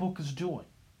not what the book is doing.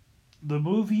 The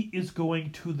movie is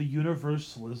going to the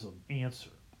universalism answer.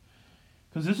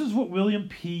 Because this is what William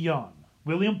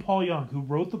Paul Young, who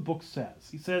wrote the book, says.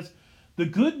 He says, the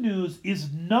good news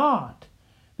is not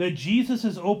that Jesus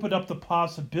has opened up the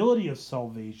possibility of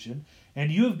salvation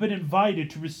and you have been invited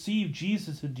to receive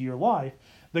Jesus into your life.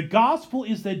 The gospel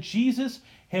is that Jesus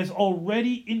has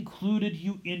already included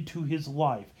you into his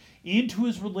life, into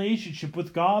his relationship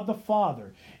with God the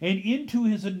Father, and into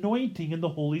his anointing in the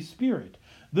Holy Spirit.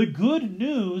 The good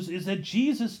news is that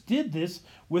Jesus did this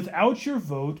without your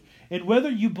vote, and whether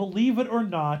you believe it or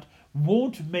not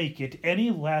won't make it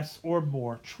any less or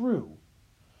more true.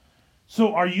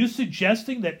 So are you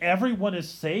suggesting that everyone is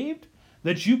saved?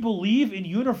 That you believe in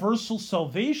universal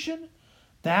salvation?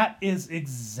 That is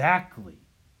exactly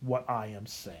what I am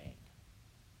saying.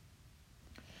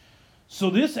 So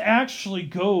this actually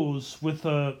goes with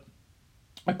a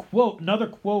quote, another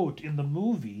quote in the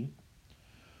movie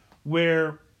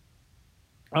where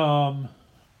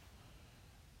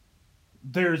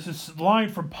there's this line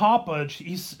from Papa.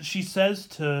 She says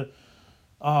to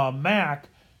Mac,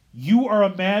 you are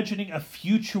imagining a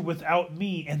future without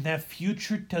me, and that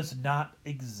future does not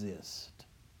exist.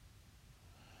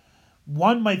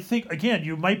 One might think, again,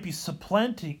 you might be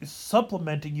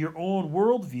supplementing your own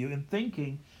worldview and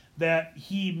thinking that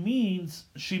she means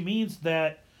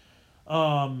that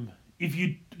if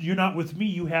you're not with me,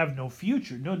 you have no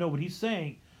future. No, what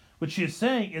she is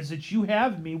saying is that you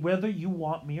have me whether you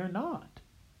want me or not.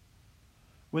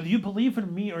 Whether you believe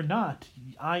in me or not,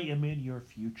 I am in your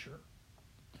future.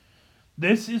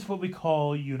 This is what we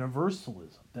call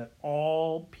universalism, that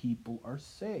all people are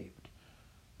saved,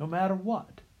 no matter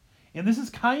what. And this is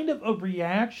kind of a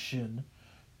reaction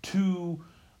to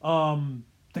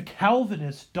the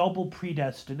Calvinist double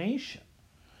predestination.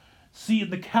 See, in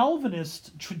the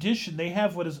Calvinist tradition, they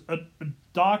have what is a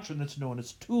doctrine that's known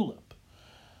as tulip.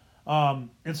 And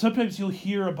sometimes you'll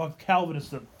hear about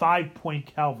Calvinists, the 5-point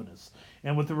Calvinists.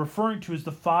 And what they're referring to is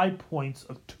the 5 points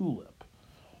of tulip.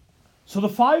 So the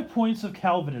 5 points of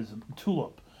Calvinism,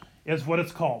 tulip, is what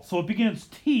it's called. So it begins,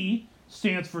 T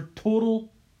stands for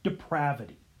total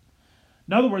depravity.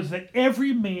 In other words, that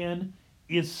every man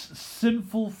is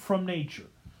sinful from nature.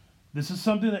 This is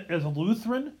something that, as a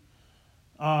Lutheran,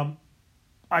 I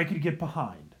could get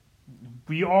behind.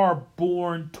 We are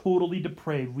born totally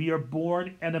depraved. We are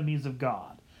born enemies of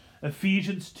God.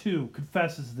 Ephesians 2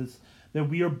 confesses this, that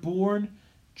we are born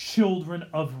children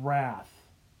of wrath.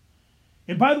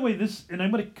 And by the way, and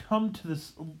I'm going to come to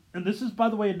this, and this is, by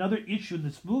the way, another issue in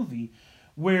this movie,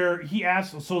 where he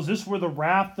asks, so is this where the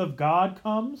wrath of God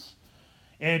comes?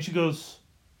 And she goes,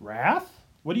 wrath?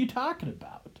 What are you talking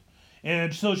about?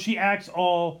 And so she acts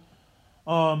all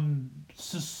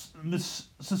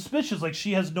suspicious, like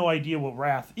she has no idea what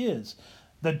wrath is.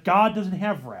 That God doesn't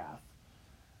have wrath.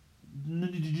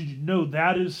 No,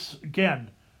 that is,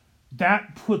 again,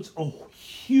 that puts a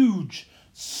huge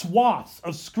swaths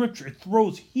of Scripture. It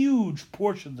throws huge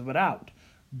portions of it out.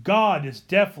 God is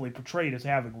definitely portrayed as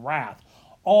having wrath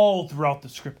all throughout the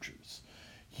Scriptures.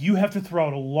 You have to throw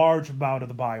out a large amount of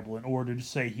the Bible in order to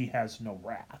say he has no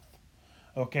wrath.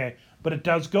 Okay? But it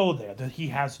does go there, that he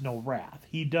has no wrath.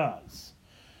 He does.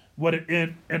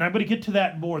 And I'm going to get to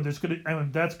that more. I'm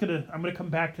going to come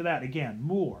back to that again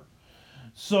more.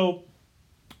 So,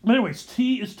 anyways,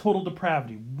 T is total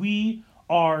depravity. We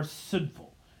are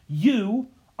sinful. U,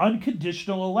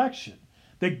 unconditional election.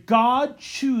 That God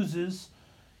chooses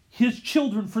his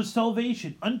children for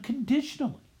salvation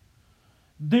unconditionally.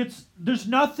 There's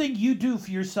nothing you do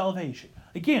for your salvation.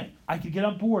 Again, I could get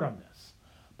on board on this.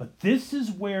 But this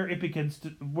is where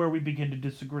where we begin to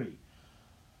disagree.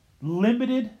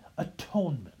 Limited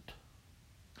atonement.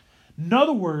 In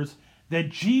other words, that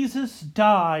Jesus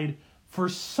died for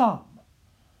some,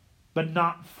 but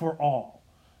not for all.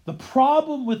 The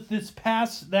problem with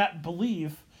that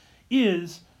belief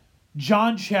is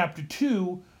John chapter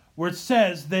 2, where it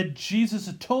says that Jesus'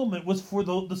 atonement was for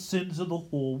the sins of the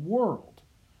whole world.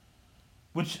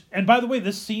 Which, and by the way,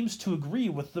 this seems to agree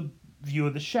with the view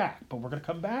of the shack, but we're going to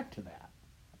come back to that.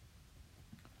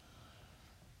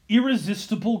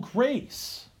 Irresistible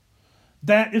grace.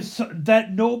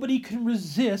 That nobody can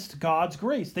resist God's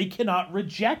grace. They cannot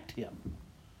reject him.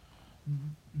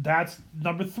 That's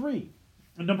number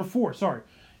 4, sorry.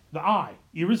 The I,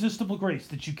 irresistible grace,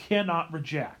 that you cannot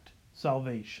reject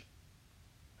salvation.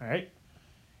 All right?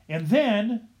 And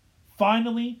then,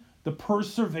 finally, the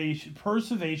preservation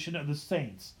of the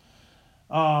saints.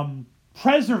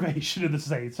 Preservation of the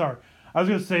saints, sorry. I was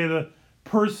going to say the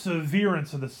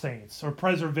perseverance of the saints, or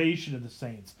preservation of the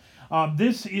saints.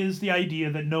 This is the idea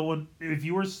that no one, if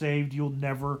you are saved, you'll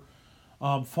never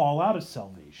fall out of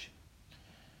salvation.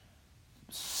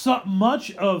 So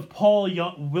much of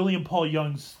William Paul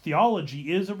Young's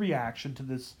theology is a reaction to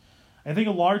this. I think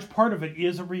a large part of it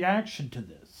is a reaction to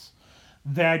this,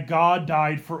 that God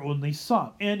died for only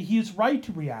some. And he is right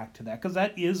to react to that, because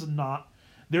that is not,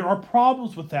 there are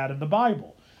problems with that in the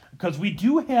Bible. Because we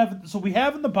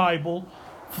have in the Bible,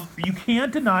 you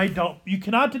cannot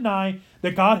deny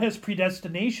that God has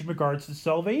predestination in regards to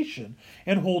salvation,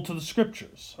 and hold to the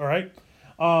scriptures. All right?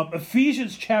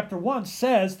 Ephesians chapter 1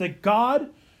 says that God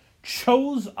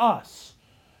chose us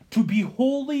to be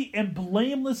holy and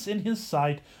blameless in his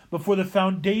sight before the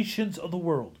foundations of the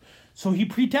world. So he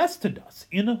predestined us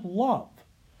in love.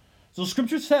 So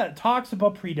scripture talks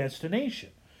about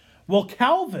predestination. Well,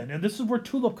 Calvin, and this is where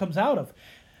Tulip comes out of,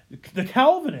 the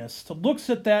Calvinist looks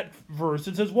at that verse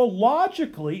and says, well,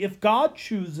 logically, if God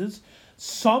chooses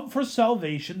some for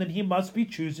salvation, then he must be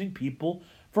choosing people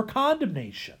for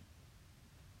condemnation.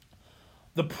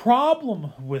 The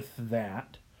problem with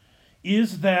that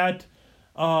is that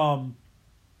the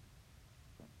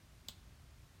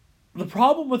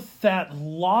problem with that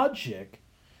logic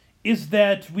is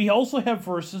that we also have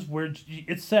verses where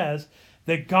it says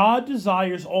that God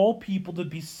desires all people to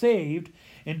be saved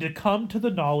and to come to the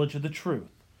knowledge of the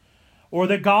truth, or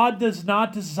that God does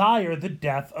not desire the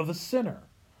death of a sinner.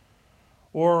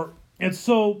 And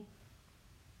so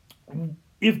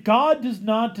if God does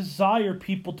not desire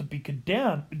people to be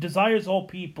condemned, desires all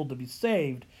people to be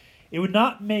saved, it would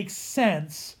not make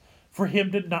sense for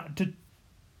him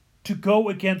to go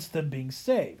against them being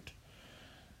saved.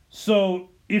 So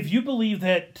if you believe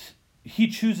that he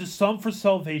chooses some for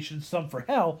salvation, some for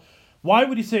hell, why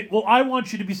would he say, well, I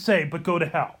want you to be saved, but go to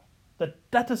hell?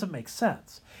 That doesn't make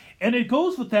sense. And it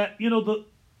goes with that,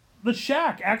 the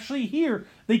shack, actually here,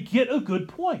 they get a good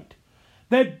point.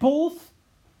 That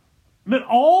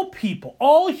all people,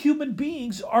 all human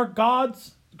beings are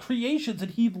God's creations,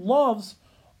 and he loves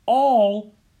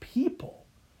all people.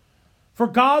 For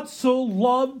God so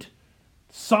loved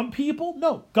some people?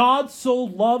 No, God so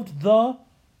loved the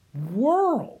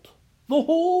world, the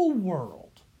whole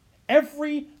world,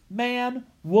 every man,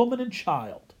 woman, and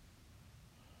child,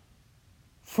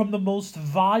 from the most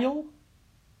vile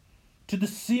to the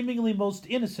seemingly most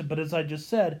innocent. But as I just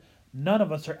said, none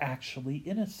of us are actually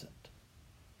innocent.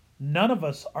 None of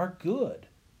us are good.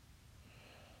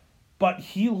 But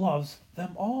he loves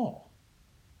them all.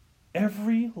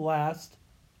 Every last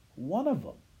one of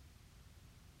them.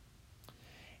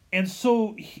 And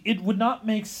so it would not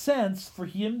make sense for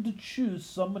him to choose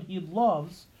someone he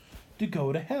loves to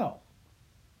go to hell.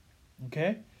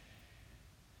 Okay?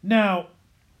 Now,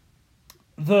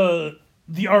 the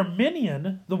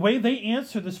Arminian, the way they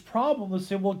answer this problem is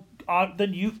say, well,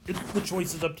 then the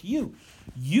choice is up to you.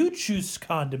 You choose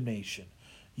condemnation.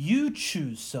 You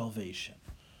choose salvation.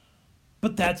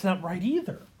 But that's not right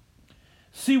either.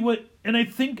 See and I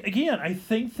think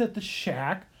that the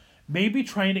shack may be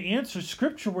trying to answer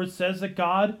scripture where it says that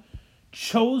God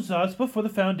chose us before the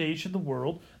foundation of the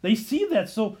world. They see that.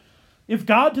 So if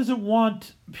God doesn't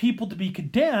want people to be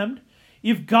condemned,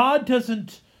 if God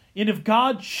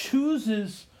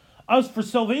chooses us for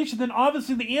salvation, then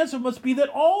obviously the answer must be that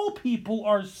all people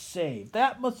are saved.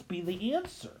 That must be the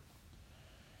answer.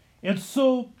 And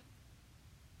so,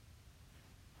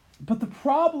 but the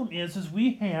problem is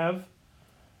we have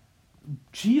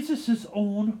Jesus'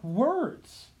 own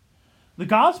words. The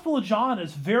Gospel of John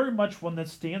is very much one that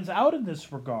stands out in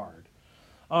this regard.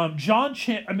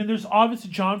 There's obviously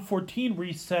John 14 where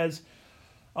he says,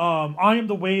 I am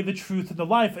the way, the truth, and the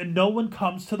life, and no one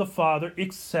comes to the Father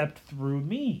except through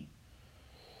me.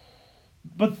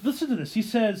 But listen to this. He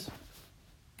says,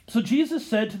 so Jesus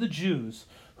said to the Jews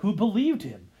who believed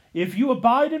him, if you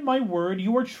abide in my word,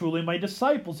 you are truly my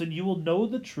disciples, and you will know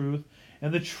the truth,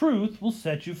 and the truth will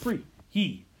set you free.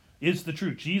 He is the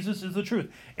truth. Jesus is the truth.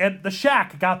 And the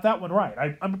shack got that one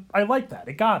right. I like that.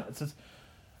 It got it. It says,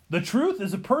 The truth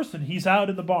is a person. He's out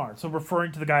in the barn. So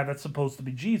referring to the guy that's supposed to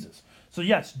be Jesus. So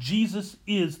yes, Jesus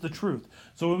is the truth.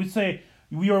 So when we say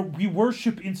we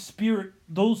worship in spirit,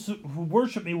 those who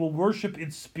worship me will worship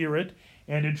in spirit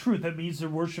and in truth. That means they're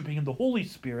worshiping in the Holy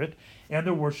Spirit and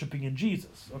they're worshiping in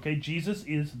Jesus. Okay, Jesus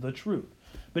is the truth.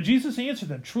 But Jesus answered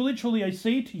them, "Truly, truly, I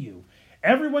say to you,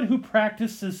 everyone who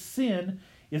practices sin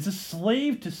is a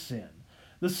slave to sin.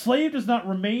 The slave does not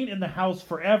remain in the house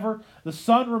forever. The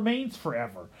Son remains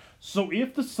forever. So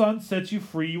if the Son sets you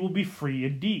free, you will be free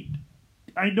indeed.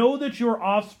 I know that you are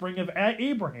offspring of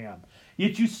Abraham,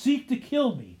 yet you seek to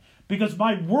kill me, because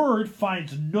my word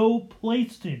finds no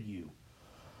place in you.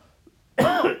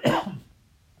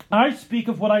 I speak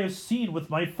of what I have seen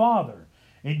with my Father,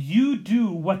 and you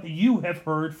do what you have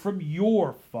heard from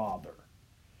your father."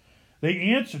 They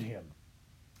answered him,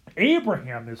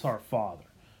 "Abraham is our father."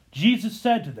 Jesus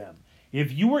said to them,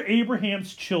 "If you were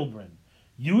Abraham's children,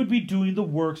 you would be doing the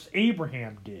works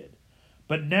Abraham did.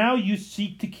 But now you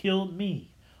seek to kill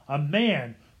me, a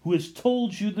man who has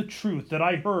told you the truth that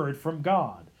I heard from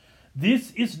God.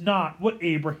 This is not what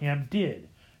Abraham did.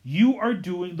 You are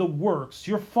doing the works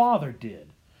your father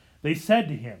did." They said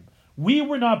to him, "We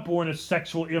were not born of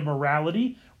sexual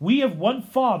immorality. We have one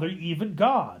Father, even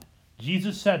God."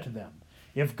 Jesus said to them,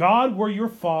 "If God were your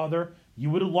Father, you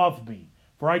would love me,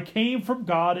 for I came from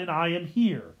God and I am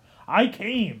here. I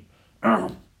came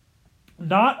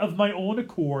not of my own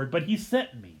accord, but he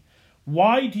sent me.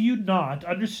 Why do you not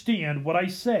understand what I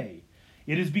say?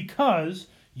 It is because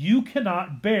you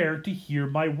cannot bear to hear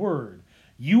my word.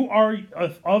 You are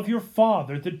of your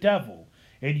father, the devil,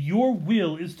 and your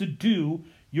will is to do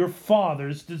your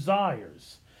father's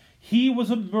desires. He was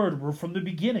a murderer from the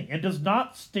beginning and does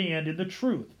not stand in the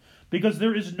truth, because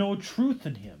there is no truth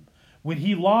in him. When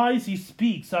he lies, he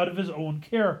speaks out of his own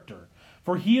character,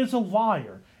 for he is a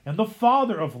liar and the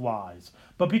father of lies.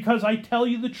 But because I tell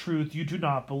you the truth, you do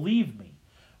not believe me.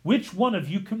 Which one of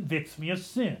you convicts me of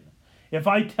sin? If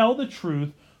I tell the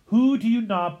truth, why do you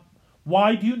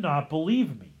not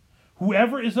believe me?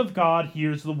 Whoever is of God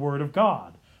hears the word of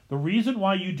God. The reason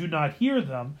why you do not hear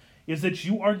them is that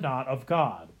you are not of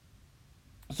God."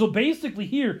 So basically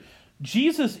here,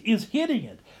 Jesus is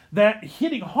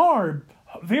hitting hard,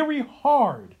 very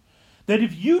hard, that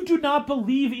if you do not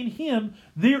believe in him,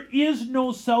 there is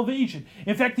no salvation.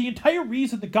 In fact, the entire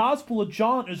reason the Gospel of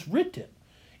John is written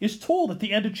is told at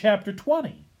the end of chapter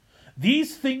 20.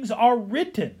 These things are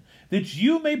written that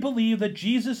you may believe that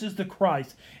Jesus is the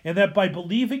Christ, and that by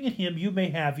believing in him you may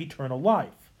have eternal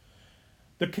life.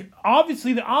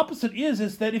 Obviously, the opposite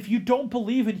is that if you don't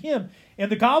believe in him,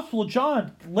 and the Gospel of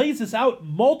John lays this out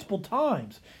multiple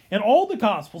times, and all the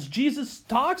Gospels, Jesus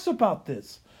talks about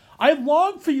this. I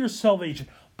long for your salvation.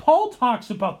 Paul talks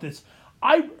about this.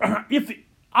 If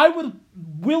I would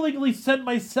willingly send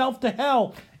myself to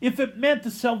hell if it meant the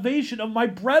salvation of my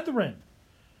brethren.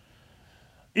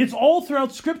 It's all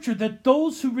throughout Scripture that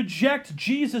those who reject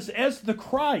Jesus as the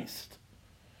Christ,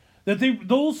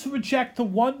 those who reject the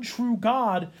one true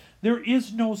God, there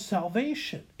is no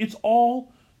salvation. It's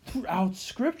all throughout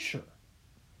Scripture.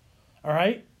 All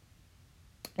right?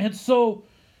 And so,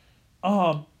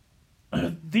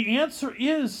 the answer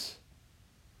is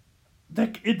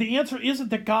that the answer isn't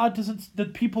that God doesn't,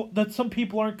 that some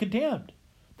people aren't condemned.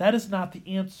 That is not the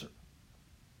answer.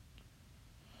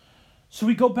 So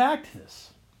we go back to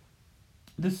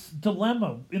this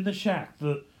dilemma in the shack.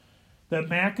 That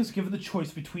Mac is given the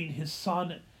choice between his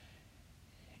son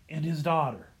and his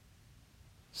daughter.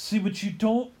 See, what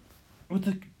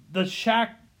the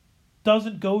shack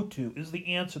doesn't go to is the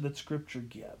answer that Scripture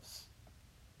gives.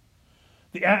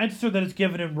 The answer that is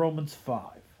given in Romans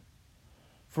 5.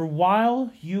 For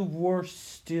while you were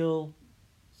still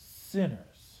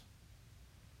sinners,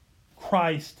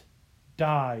 Christ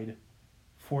died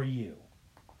for you.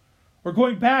 We're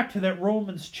going back to that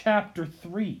Romans chapter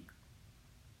 3.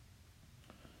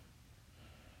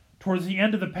 Towards the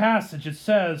end of the passage, it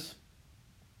says,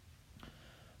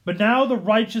 "But now the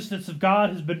righteousness of God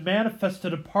has been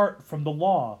manifested apart from the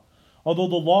law, although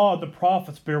the law and the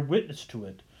prophets bear witness to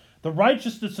it. The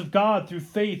righteousness of God through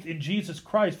faith in Jesus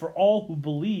Christ for all who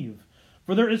believe.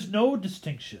 For there is no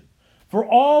distinction. For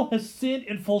all has sinned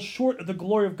and fall short of the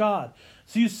glory of God."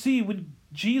 So you see, when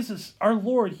Jesus, our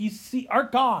Lord, our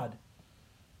God,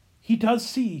 he does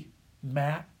see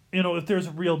Mac, if there's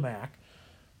a real Mac,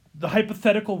 the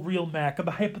hypothetical real Mac, and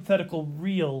the hypothetical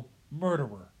real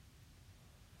murderer.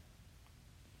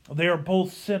 They are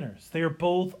both sinners. They are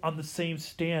both on the same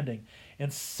standing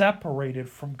and separated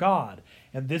from God.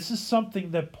 And this is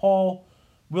something that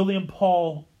William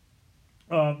Paul,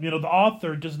 the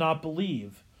author, does not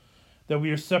believe, that we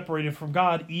are separated from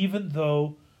God, even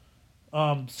though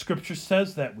Scripture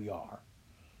says that we are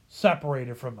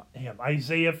separated from him.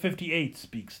 Isaiah 58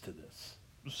 speaks to this.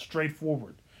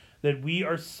 Straightforward. That we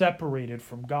are separated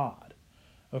from God.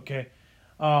 Okay?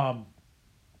 And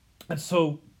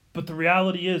so, but the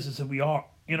reality is that we are,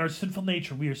 in our sinful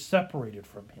nature, we are separated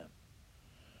from him.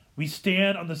 We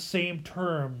stand on the same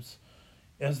terms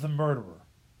as the murderer,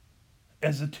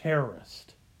 as the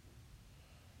terrorist,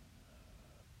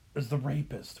 as the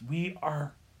rapist. We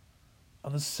are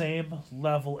on the same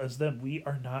level as them. We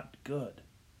are not good.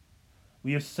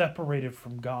 We are separated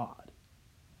from God.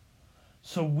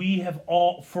 So we have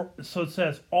so it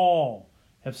says, all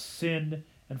have sinned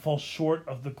and fall short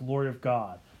of the glory of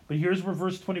God. But here's where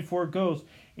verse 24 goes,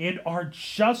 and are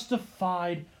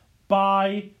justified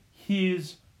by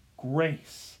his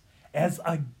grace as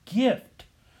a gift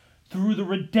through the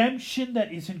redemption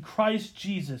that is in Christ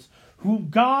Jesus, whom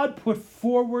God put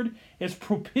forward as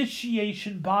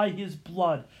propitiation by his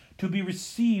blood to be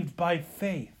received by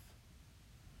faith.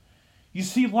 You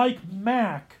see, like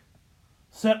Mac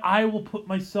said, I will put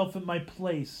myself in my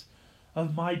place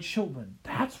of my children.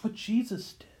 That's what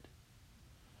Jesus did.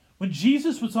 When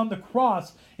Jesus was on the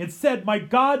cross and said, my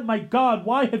God,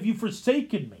 why have you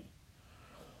forsaken me?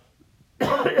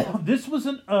 This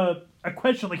wasn't a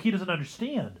question like he doesn't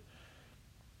understand.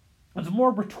 It's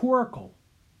more rhetorical.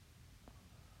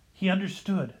 He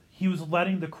understood. He was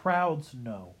letting the crowds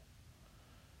know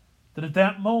that at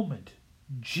that moment,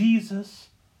 Jesus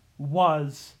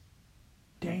was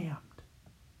damned.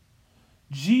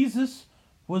 Jesus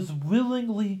was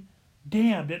willingly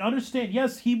damned. And understand,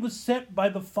 yes, he was sent by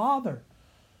the Father.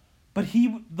 But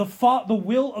the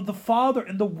will of the Father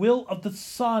and the will of the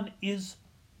Son is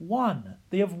one.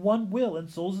 They have one will, and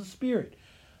so is the Spirit.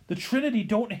 The Trinity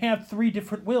don't have three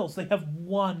different wills. They have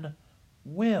one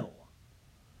will.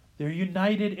 They're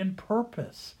united in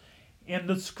purpose. And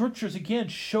the Scriptures, again,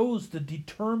 shows the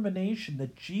determination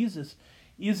that Jesus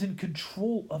is in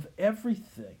control of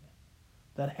everything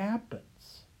that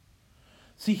happens.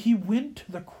 See, he went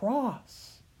to the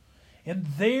cross, and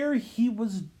there he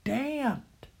was damned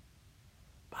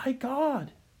by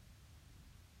God.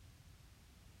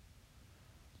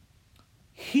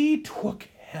 He took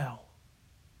hell.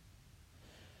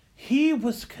 He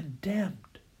was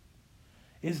condemned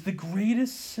as the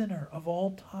greatest sinner of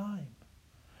all time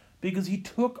because he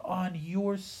took on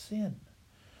your sin.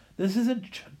 This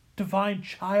isn't divine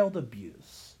child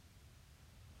abuse.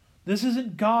 This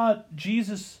isn't God,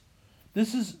 Jesus.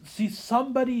 This is,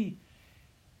 somebody,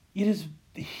 it is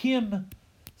him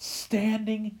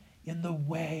standing in the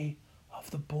way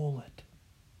of the bullet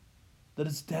that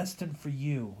is destined for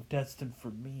you, destined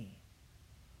for me.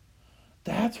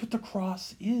 That's what the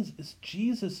cross is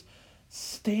Jesus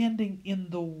standing in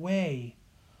the way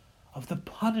of the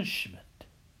punishment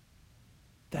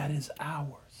that is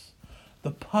ours,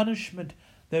 the punishment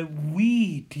that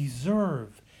we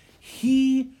deserve.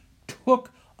 He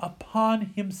took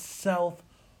upon himself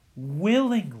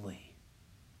willingly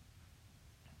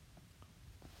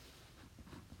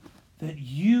that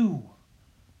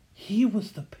he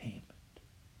was the payment.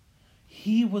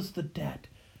 He was the debt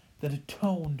that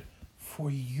atoned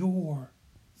for your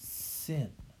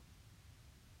sin.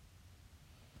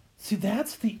 See,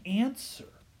 that's the answer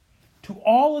to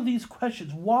all of these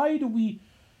questions. Why do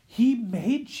he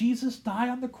made Jesus die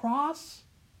on the cross?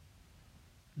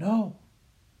 No.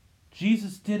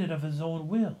 Jesus did it of his own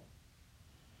will.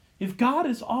 If God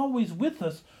is always with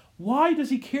us, why does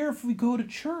he care if we go to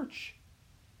church?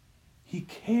 He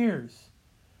cares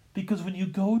because when you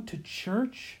go to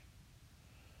church,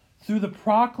 through the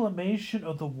proclamation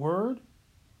of the word,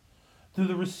 through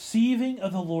the receiving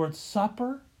of the Lord's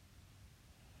Supper,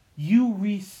 you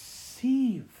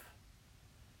receive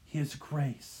his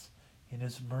grace and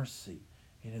his mercy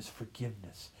and his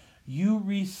forgiveness. You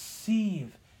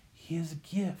receive his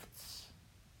gifts.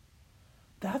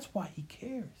 That's why he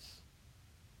cares.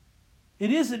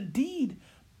 It is indeed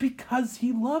because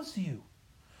he loves you.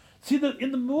 See,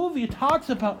 in the movie it talks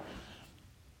about,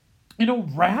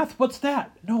 wrath. What's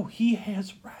that? No, he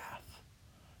has wrath.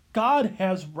 God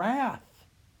has wrath.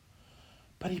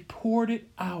 But he poured it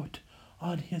out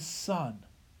on his Son.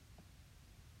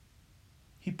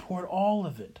 He poured all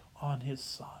of it on his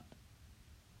Son,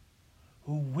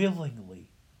 who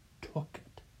willingly took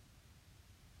it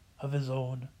of his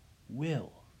own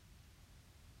will,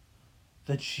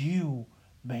 that you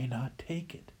may not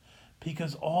take it,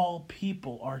 because all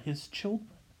people are his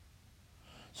children.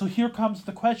 So here comes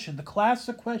the question, the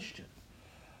classic question.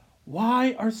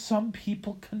 Why are some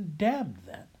people condemned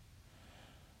then?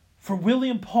 For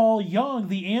William Paul Young,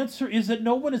 the answer is that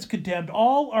no one is condemned.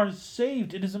 All are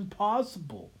saved. It is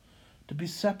impossible to be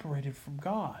separated from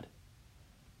God.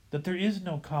 that there is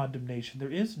no condemnation,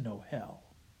 there is no hell.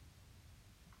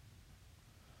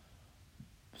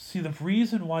 See, the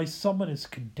reason why someone is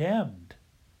condemned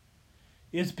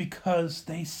is because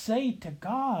they say to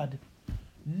God,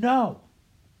 no,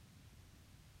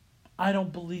 I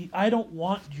don't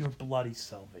want your bloody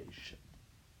salvation.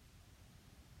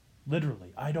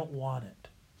 Literally, I don't want it.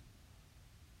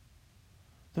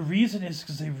 The reason is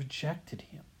because they rejected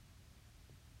him.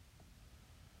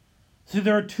 See,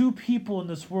 there are two people in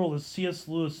this world, as C.S.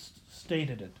 Lewis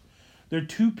stated it. There are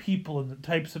two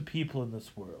types of people in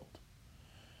this world.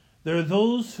 There are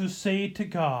those who say to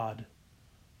God,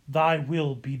 thy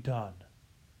will be done.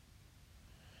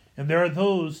 And there are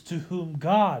those to whom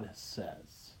God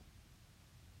says,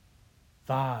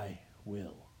 thy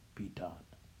will be done.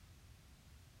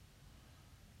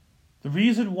 The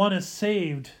reason one is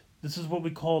saved, this is what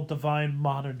we call divine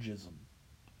monergism,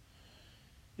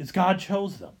 is God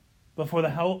chose them before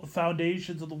the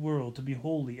foundations of the world to be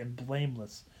holy and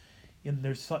blameless in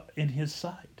his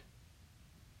sight.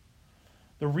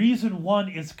 The reason one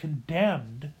is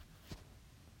condemned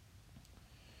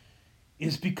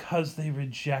is because they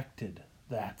rejected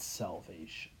that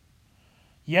salvation.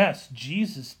 Yes,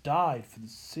 Jesus died for the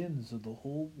sins of the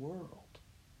whole world.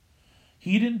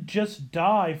 He didn't just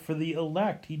die for the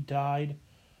elect, he died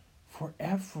for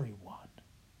everyone.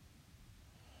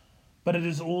 But it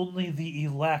is only the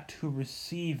elect who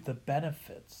receive the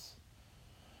benefits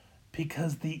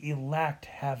because the elect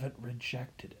haven't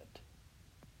rejected it.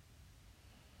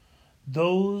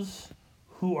 Those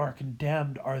who are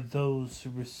condemned are those who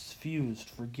refused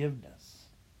forgiveness.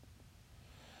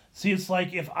 See, it's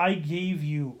like if I gave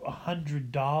you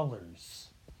 $100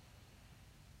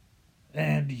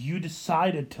 and you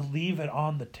decided to leave it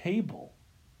on the table.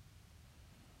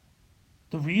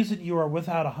 The reason you are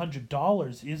without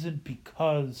 $100 isn't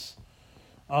because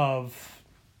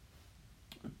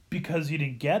you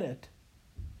didn't get it.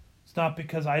 It's not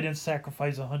because I didn't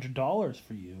sacrifice $100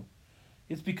 for you.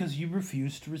 It's because you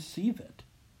refused to receive it.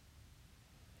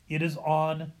 It is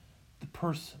on the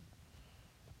person.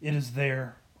 It is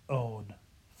their own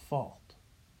fault.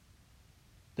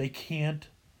 You can't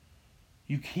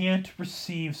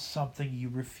receive something you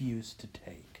refuse to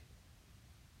take.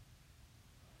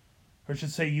 Or I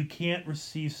should say, you can't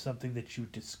receive something that you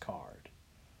discard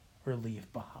or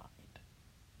leave behind.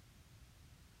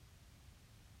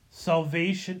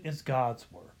 Salvation is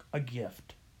God's work, a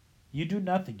gift. You do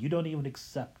nothing. You don't even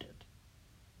accept it.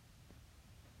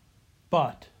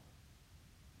 But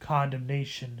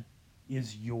condemnation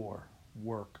is your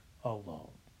work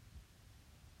alone.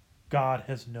 God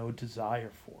has no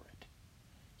desire for it.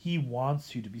 He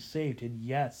wants you to be saved. And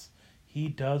yes, he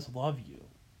does love you.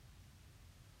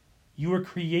 You were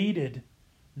created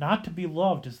not to be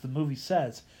loved, as the movie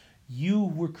says. You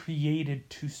were created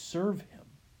to serve him.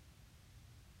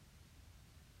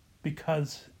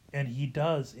 And he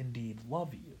does indeed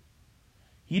love you.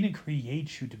 He didn't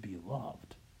create you to be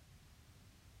loved.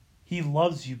 He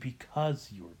loves you because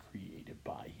you were created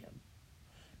by him.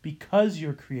 Because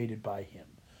you're created by him,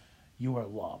 you are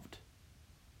loved.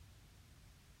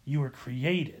 You were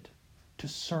created to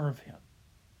serve him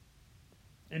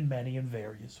in many and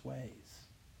various ways.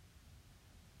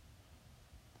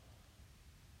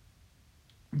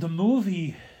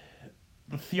 The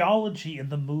theology in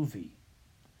the movie,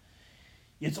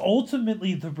 it's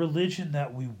ultimately the religion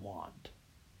that we want.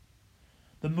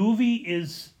 The movie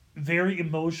is very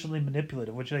emotionally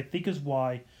manipulative, which I think is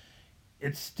why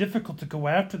it's difficult to go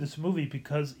after this movie,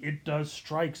 because it does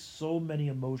strike so many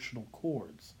emotional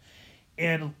chords.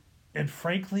 And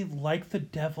frankly, like the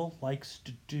devil likes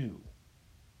to do,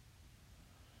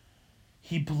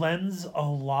 he blends a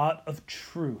lot of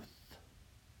truth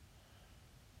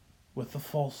with the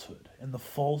falsehood. And the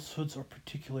falsehoods are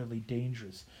particularly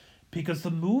dangerous, because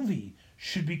the movie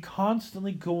should be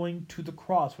constantly going to the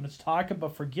cross. When it's talking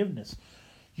about forgiveness,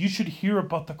 you should hear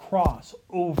about the cross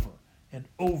over and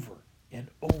over and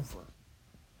over.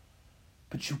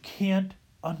 But you can't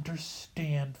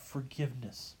understand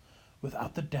forgiveness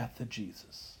without the death of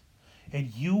Jesus.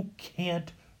 And you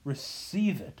can't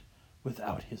receive it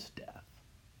without his death.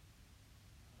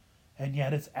 And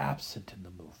yet it's absent in the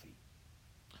movie.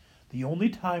 The only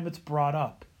time it's brought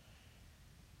up,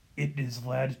 it is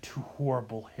led to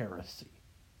horrible heresy.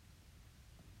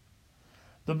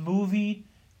 The movie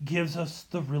gives us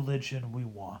the religion we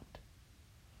want.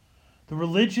 The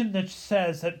religion that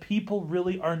says that people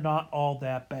really are not all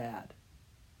that bad.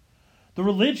 The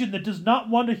religion that does not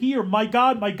want to hear, my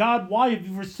God, why have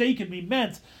you forsaken me?"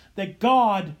 meant that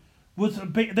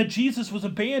that Jesus was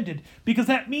abandoned, because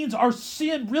that means our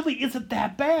sin really isn't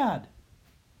that bad.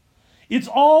 It's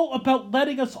all about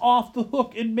letting us off the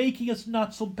hook and making us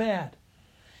not so bad.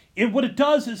 And what it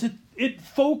does is it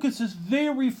focuses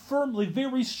very firmly,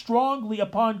 very strongly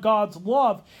upon God's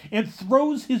love and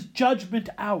throws his judgment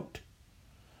out.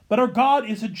 But our God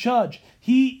is a judge.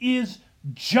 He is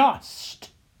just.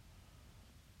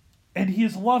 And he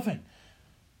is loving.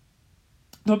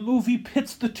 The movie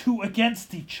pits the two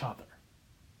against each other.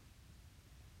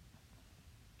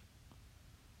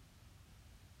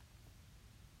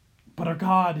 But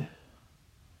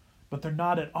they're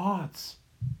not at odds.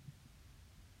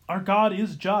 Our God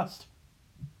is just.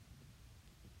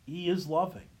 He is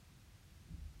loving.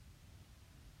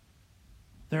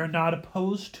 They're not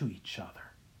opposed to each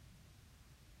other.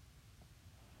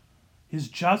 His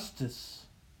justice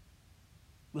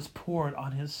was poured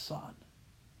on his Son.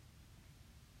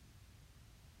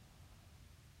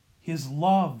 His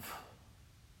love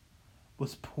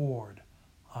was poured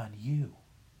on you.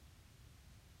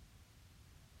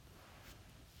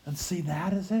 And see,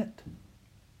 that is it.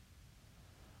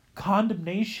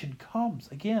 Condemnation comes.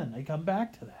 Again, I come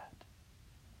back to that.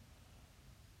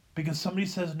 Because somebody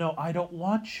says, no, I don't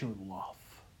want your love.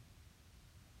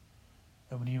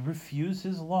 And when you refuse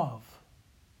his love,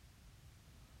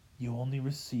 you only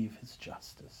receive his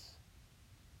justice.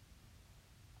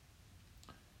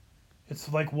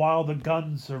 It's like while the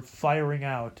guns are firing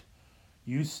out,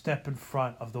 you step in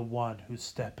front of the one who's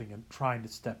stepping and trying to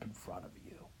step in front of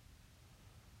you.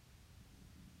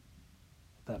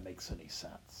 If that makes any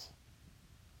sense.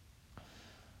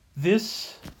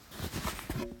 This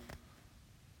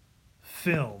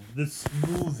film, this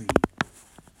movie,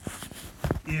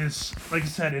 is, like I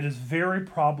said, it is very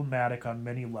problematic on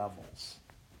many levels.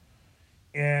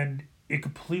 And it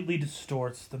completely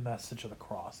distorts the message of the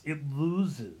cross. It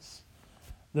loses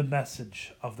the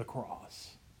message of the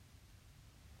cross.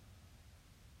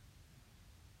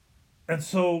 And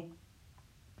so,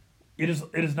 it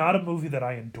is not a movie that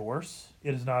I endorse.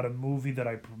 It is not a movie that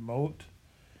I promote.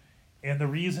 And the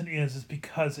reason is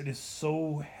because it is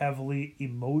so heavily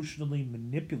emotionally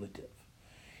manipulative.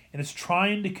 And it's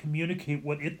trying to communicate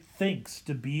what it thinks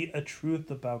to be a truth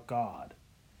about God.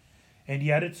 And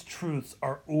yet its truths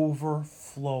are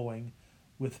overflowing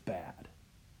with bad.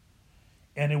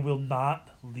 And it will not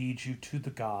lead you to the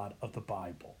God of the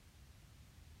Bible.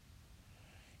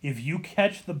 If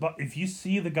you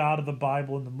see the God of the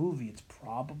Bible in the movie, it's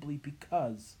probably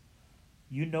because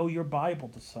you know your Bible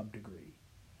to some degree.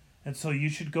 And so you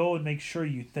should go and make sure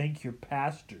you thank your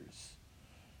pastors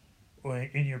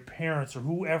and your parents or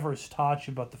whoever has taught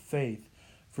you about the faith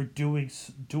for doing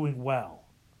well.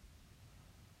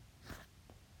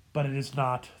 But it is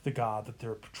not the God that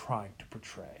they're trying to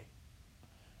portray.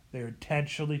 They're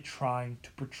intentionally trying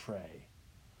to portray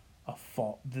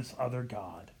this other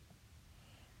God.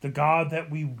 The God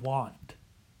that we want,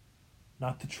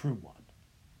 not the true one.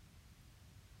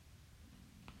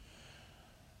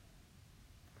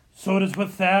 So it is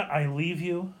with that I leave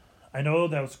you. I know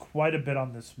that was quite a bit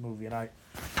on this movie, and I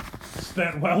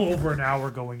spent well over an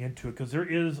hour going into it because there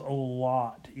is a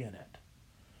lot in it.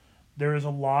 There is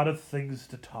a lot of things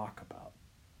to talk about.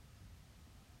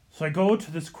 So I go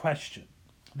to this question.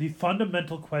 The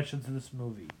fundamental questions in this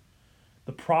movie.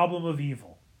 The problem of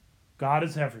evil. God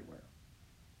is everywhere.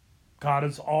 God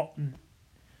is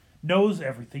knows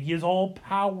everything. He is all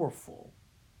powerful.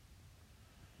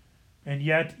 And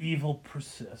yet evil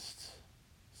persists.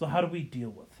 So how do we deal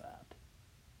with that?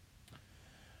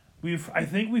 I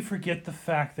think we forget the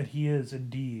fact that he is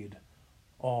indeed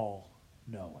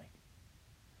all-knowing.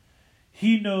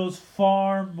 He knows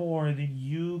far more than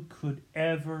you could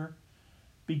ever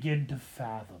begin to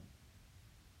fathom.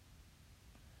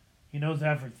 He knows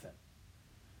everything.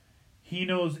 He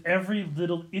knows every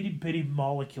little itty-bitty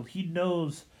molecule. He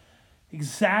knows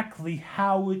exactly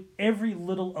how every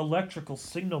little electrical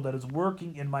signal that is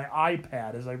working in my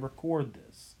iPad as I record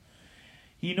this.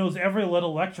 He knows every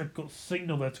little electrical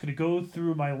signal that's going to go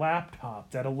through my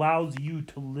laptop that allows you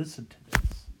to listen to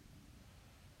this.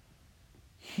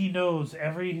 He knows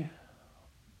every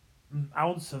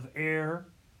ounce of air.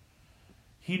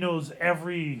 He knows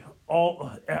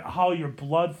how your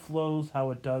blood flows,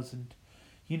 how it doesn't.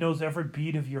 He knows every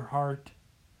beat of your heart.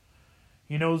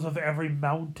 He knows of every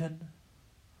mountain,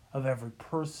 of every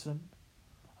person,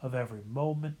 of every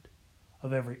moment,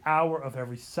 of every hour, of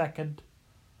every second,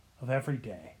 of every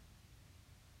day,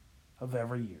 of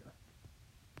every year.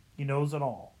 He knows it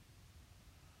all.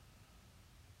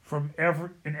 In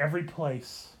every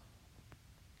place,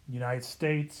 United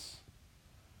States,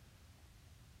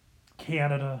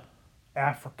 Canada,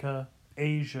 Africa,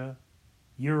 Asia,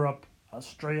 Europe,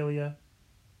 Australia.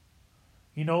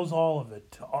 He knows all of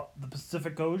it. The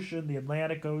Pacific Ocean, the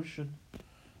Atlantic Ocean.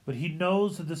 But he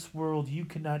knows that this world you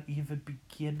cannot even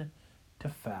begin to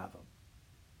fathom.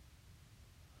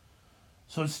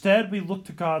 So instead we look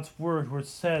to God's word, where it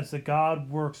says that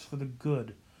God works for the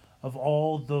good of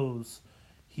all those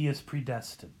he has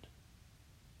predestined.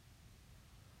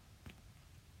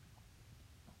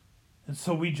 And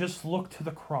so we just look to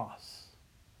the cross.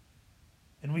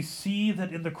 And we see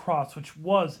that in the cross, which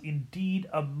was indeed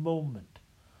a moment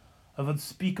of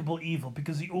unspeakable evil,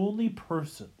 because the only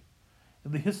person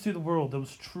in the history of the world that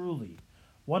was truly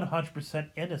 100%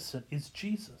 innocent is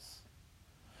Jesus.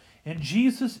 And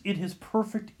Jesus, in his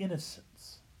perfect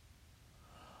innocence,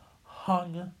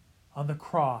 hung on the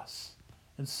cross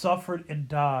and suffered and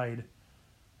died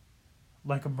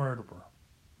like a murderer,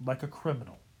 like a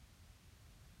criminal,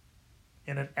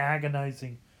 in an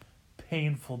agonizing,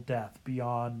 painful death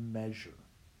beyond measure.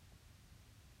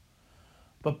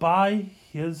 But by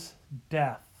his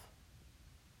death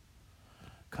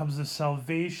comes the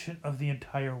salvation of the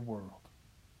entire world.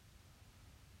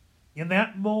 In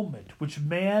that moment, which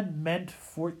man meant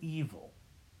for evil,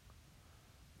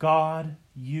 God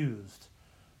used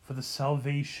for the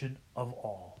salvation of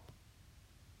all.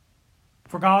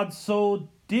 For God so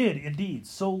did indeed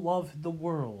so love the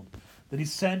world that he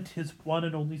sent his one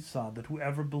and only Son, that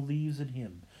whoever believes in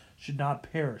him should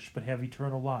not perish but have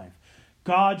eternal life.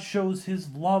 God shows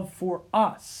his love for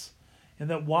us, in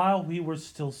that while we were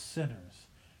still sinners,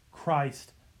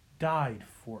 Christ died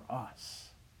for us.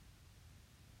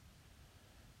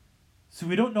 So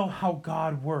we don't know how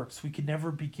God works. We can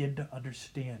never begin to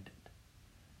understand it.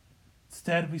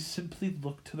 Instead, we simply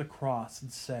look to the cross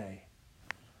and say,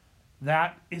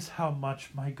 that is how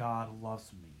much my God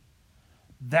loves me.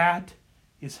 That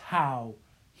is how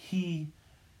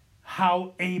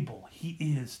able he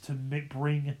is to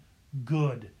bring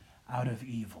good out of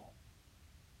evil.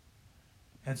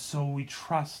 And so we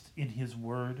trust in his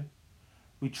word.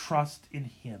 We trust in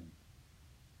him.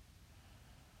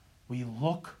 We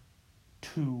look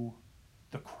to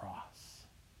the cross.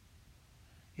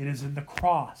 It is in the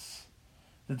cross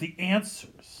that the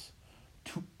answers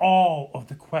to all of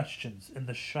the questions in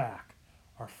the shack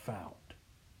are found.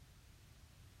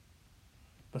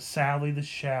 But sadly, the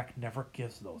shack never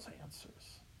gives those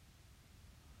answers.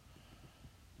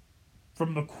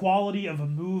 From the quality of a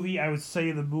movie, I would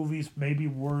say the movie's maybe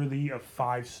worthy of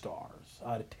 5 stars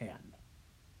out of 10.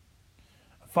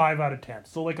 5 out of 10,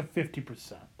 so like a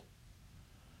 50%.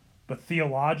 But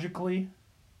theologically,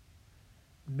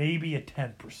 maybe a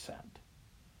 10%.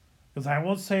 Because I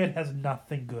won't say it has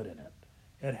nothing good in it.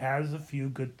 It has a few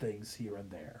good things here and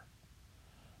there.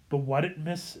 But what it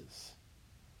misses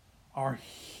are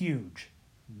huge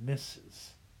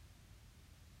misses.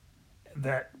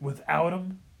 That without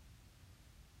him,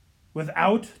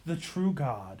 without the true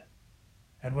God,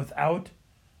 and without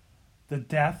the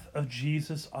death of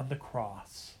Jesus on the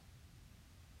cross,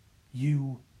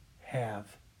 you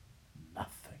have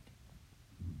nothing.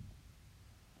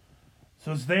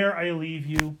 So it's there I leave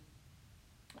you,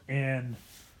 and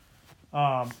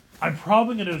I'm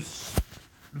probably going to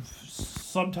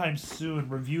sometime soon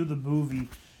review the movie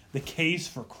The Case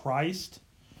for Christ,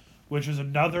 which was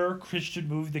another Christian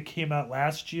movie that came out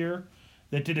last year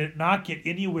that did not get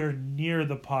anywhere near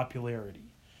the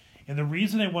popularity. And the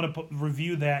reason I want to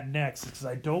review that next is because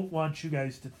I don't want you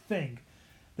guys to think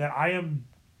that I am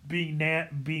being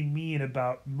mean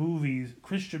about movies,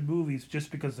 Christian movies, just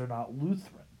because they're not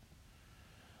Lutheran.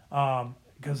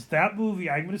 Because that movie,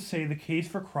 I'm going to say The Case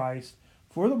for Christ,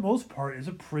 for the most part, is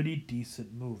a pretty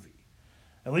decent movie.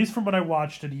 At least from when I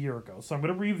watched it a year ago. So I'm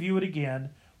going to review it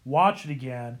again, watch it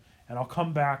again, and I'll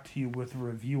come back to you with a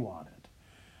review on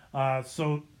it.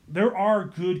 So there are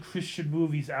good Christian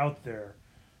movies out there.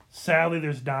 Sadly,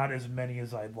 there's not as many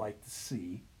as I'd like to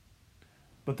see,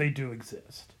 but they do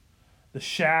exist. The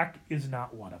Shack is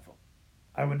not one of them.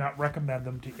 I would not recommend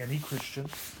them to any Christian.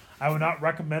 I would not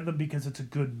recommend them because it's a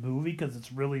good movie, because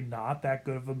it's really not that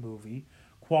good of a movie,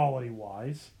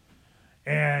 quality-wise.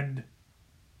 And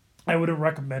I wouldn't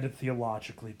recommend it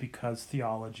theologically, because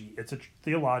theologically,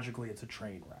 it's a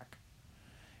train wreck.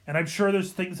 And I'm sure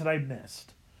there's things that I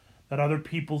missed that other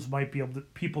people might be able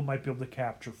to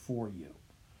capture for you.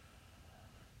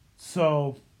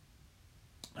 So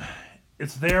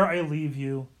it's there I leave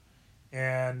you,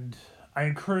 and I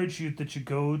encourage you that you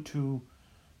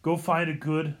go find a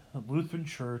good Lutheran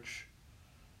church,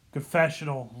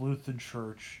 confessional Lutheran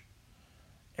church,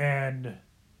 and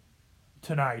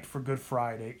tonight for Good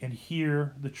Friday, and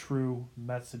hear the true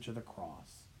message of the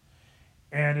cross.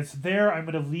 And it's there I'm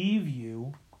going to leave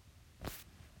you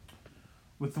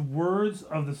with the words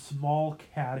of the Small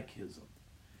Catechism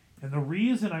And the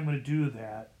reason I'm going to do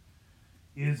that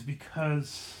is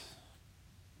because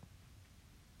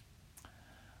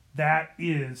I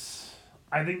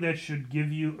think that should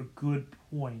give you a good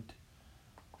point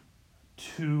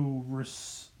to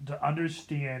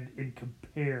understand and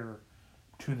compare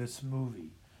to this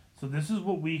movie. So this is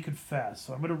what we confess.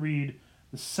 So I'm going to read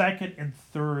the second and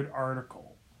third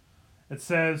article. It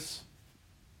says,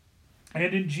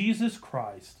 "And in Jesus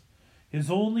Christ, his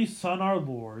only Son, our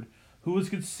Lord, who was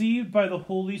conceived by the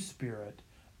Holy Spirit,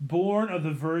 born of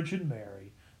the Virgin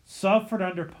Mary, suffered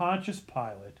under Pontius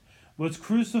Pilate, was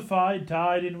crucified,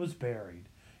 died, and was buried.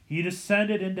 He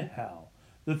descended into hell.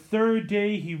 The third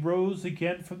day he rose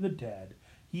again from the dead.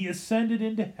 He ascended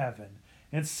into heaven,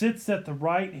 and sits at the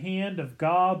right hand of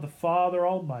God the Father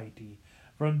Almighty.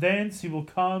 From thence he will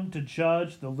come to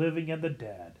judge the living and the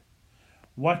dead."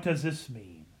 What does this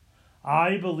mean?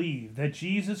 I believe that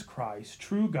Jesus Christ,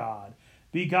 true God,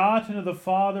 begotten of the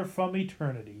Father from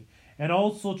eternity, and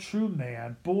also true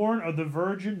man, born of the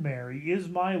Virgin Mary, is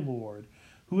my Lord,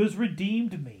 who has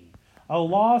redeemed me, a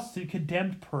lost and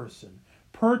condemned person,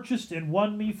 purchased and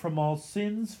won me from all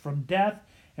sins, from death,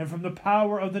 and from the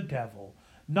power of the devil,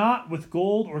 not with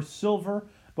gold or silver,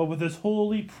 but with his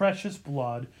holy precious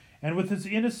blood, and with his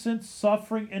innocent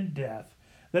suffering and death,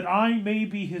 that I may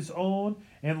be his own,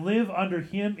 and live under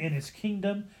him in his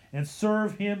kingdom, and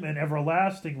serve him in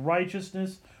everlasting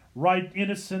righteousness, right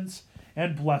innocence,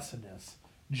 and blessedness,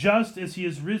 just as he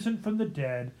is risen from the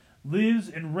dead, lives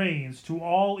and reigns to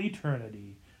all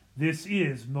eternity. This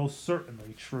is most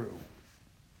certainly true.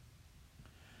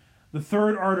 The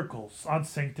third article on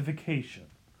sanctification.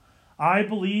 I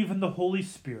believe in the Holy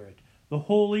Spirit, the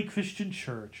holy Christian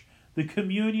church, the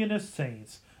communion of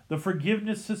saints, the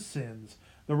forgiveness of sins,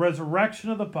 the resurrection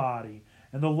of the body,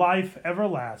 and the life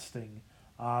everlasting.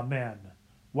 Amen.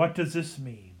 What does this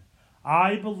mean?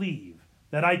 I believe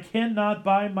that I cannot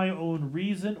by my own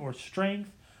reason or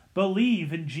strength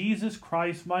believe in Jesus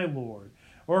Christ my Lord,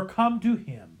 or come to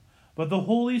him, but the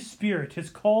Holy Spirit has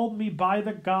called me by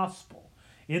the gospel,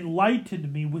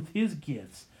 enlightened me with his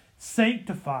gifts,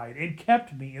 sanctified and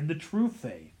kept me in the true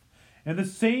faith. In the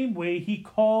same way he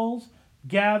calls,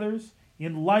 gathers,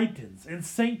 enlightens, and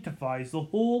sanctifies the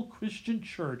whole Christian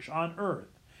church on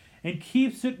earth, and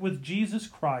keeps it with Jesus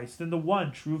Christ in the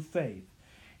one true faith.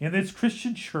 In this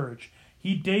Christian church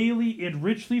he daily and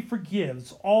richly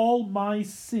forgives all my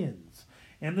sins,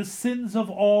 and the sins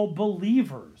of all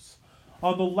believers.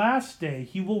 On the last day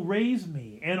he will raise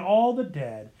me and all the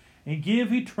dead, and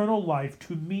give eternal life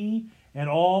to me and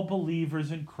all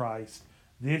believers in Christ.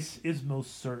 This is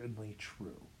most certainly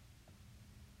true.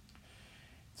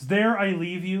 It's there I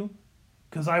leave you,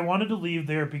 because I wanted to leave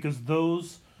there because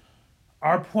those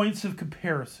are points of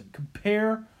comparison.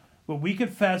 Compare what we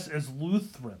confess as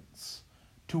Lutherans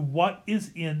to what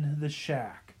is in the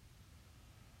shack.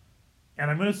 And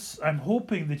I'm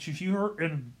hoping that if you heard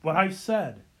in what I've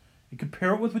said and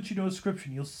compare it with what you know of Scripture,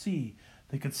 you'll see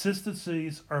the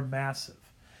consistencies are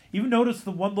massive. Even notice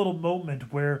the one little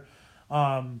moment where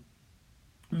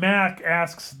Mac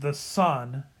asks the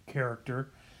son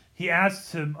character, he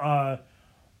asks him,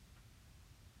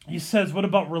 he says, what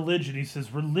about religion? He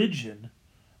says, religion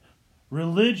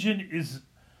is,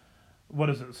 what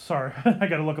is it? Sorry, I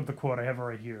got to look up the quote. I have it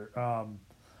right here.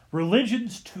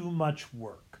 Religion's too much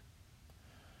work.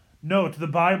 Note, the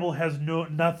Bible has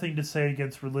nothing to say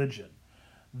against religion.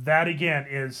 That, again,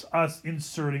 is us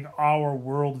inserting our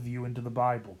worldview into the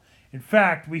Bible. In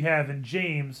fact, we have in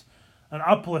James an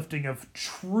uplifting of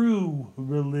true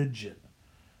religion.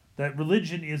 That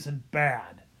religion isn't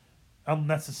bad,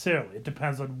 unnecessarily. It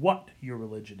depends on what your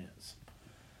religion is.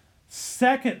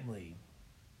 Secondly,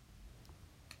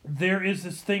 there is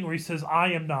this thing where he says,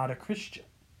 I am not a Christian.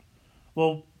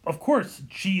 Well, of course,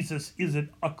 Jesus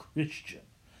isn't a Christian.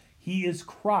 He is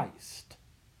Christ.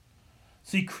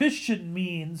 See, Christian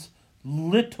means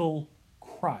little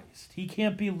Christ. He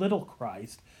can't be little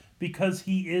Christ because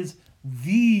he is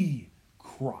the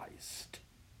Christ.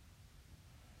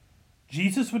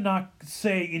 Jesus would not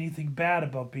say anything bad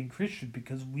about being Christian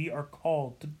because we are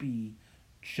called to be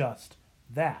just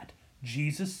that.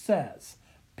 Jesus says,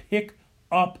 pick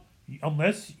up,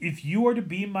 if you are to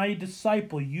be my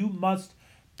disciple, you must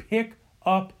pick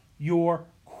up your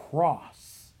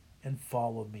cross and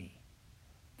follow me.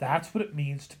 That's what it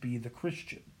means to be the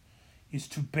Christian, is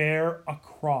to bear a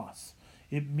cross.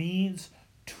 It means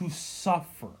to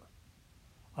suffer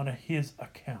on his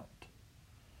account.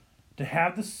 To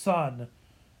have the Son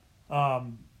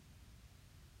kind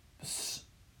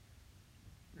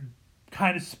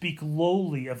of speak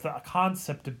lowly of the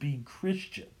concept of being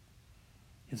Christian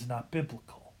is not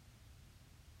biblical.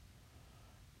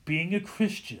 Being a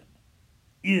Christian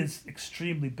is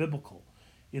extremely biblical.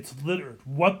 It's literate.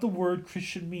 What the word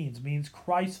Christian means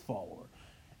Christ follower.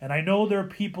 And I know there are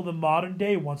people in modern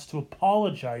day wants to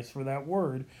apologize for that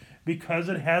word because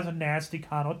it has a nasty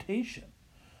connotation.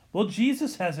 Well,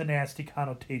 Jesus has a nasty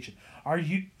connotation.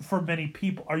 For many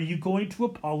people, are you going to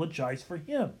apologize for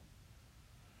him?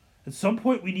 At some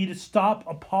point, we need to stop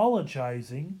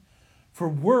apologizing for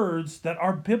words that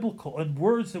are biblical and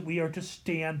words that we are to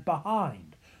stand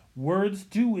behind. Words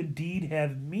do indeed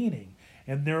have meaning,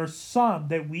 and there are some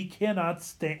that we can't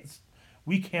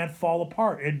fall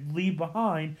apart and leave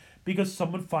behind because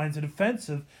someone finds it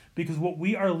offensive, because what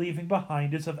we are leaving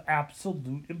behind is of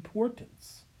absolute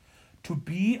importance. To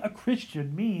be a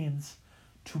Christian means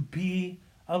to be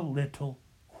a little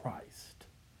Christ,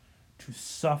 to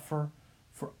suffer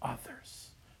for others,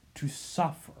 to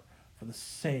suffer for the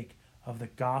sake of the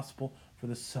gospel, for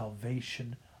the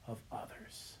salvation of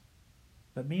others.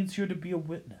 That means you're to be a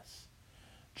witness.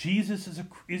 Jesus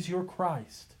is your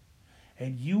Christ,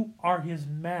 and you are his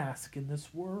mask in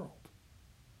this world.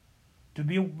 To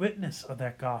be a witness of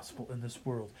that gospel in this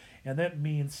world, and that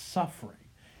means suffering.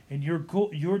 And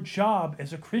your job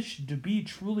as a Christian, to be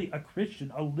truly a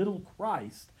Christian, a little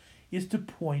Christ, is to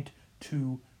point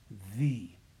to the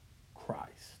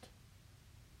Christ.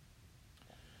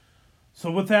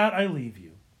 So with that, I leave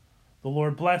you. The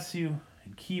Lord bless you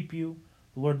and keep you.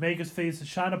 The Lord make his face to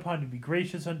shine upon you and be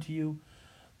gracious unto you.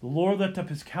 The Lord lift up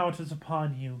his countenance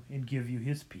upon you and give you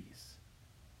his peace.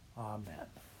 Amen.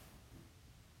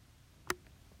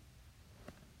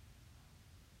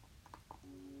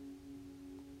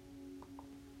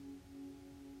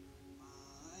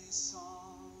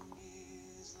 Song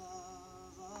is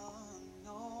love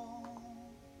unknown,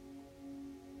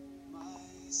 my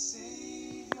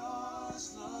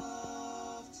Savior's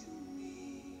love to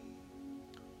me,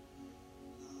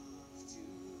 love to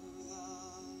the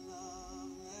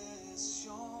loveless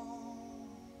shown,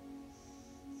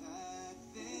 that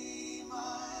they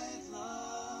might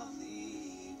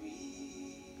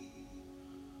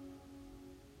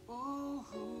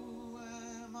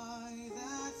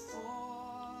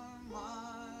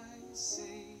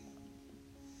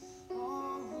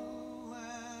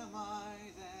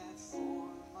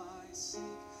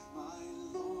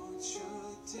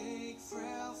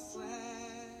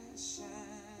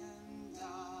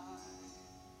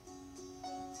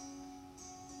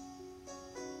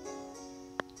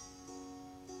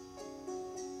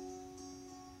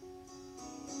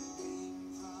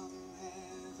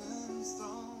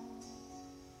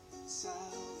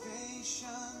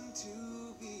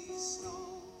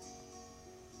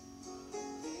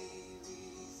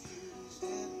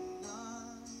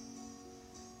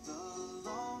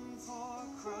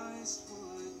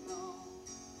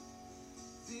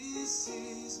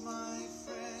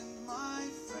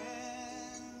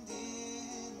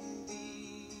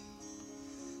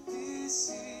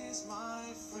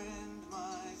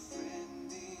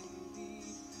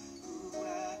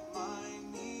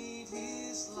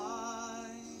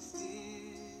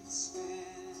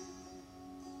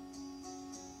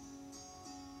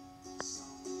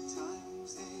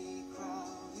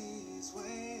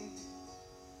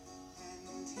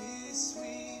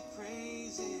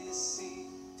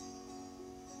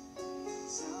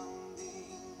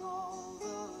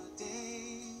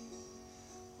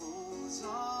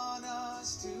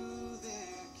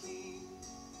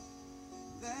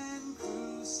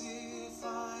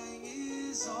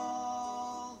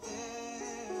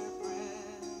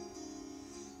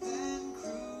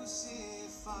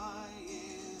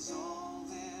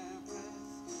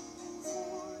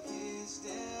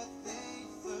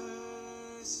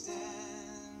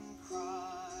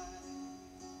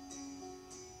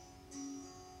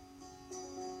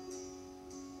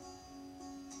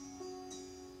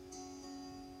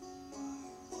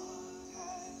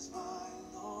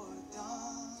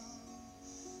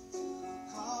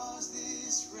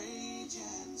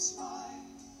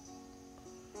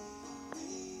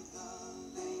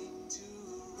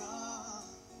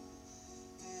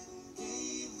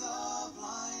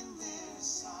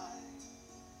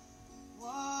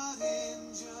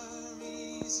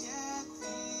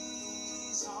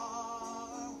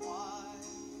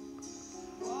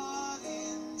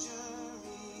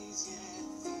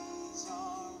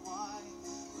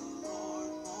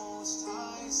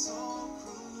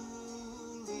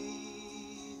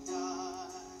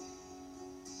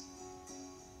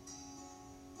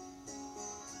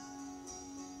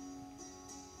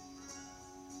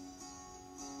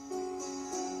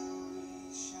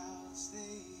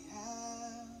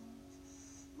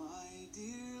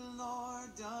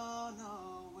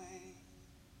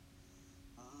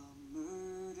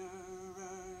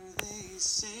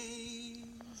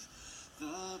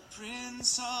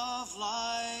Prince of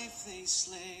life they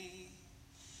slay,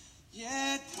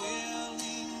 yet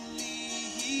willingly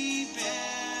he bears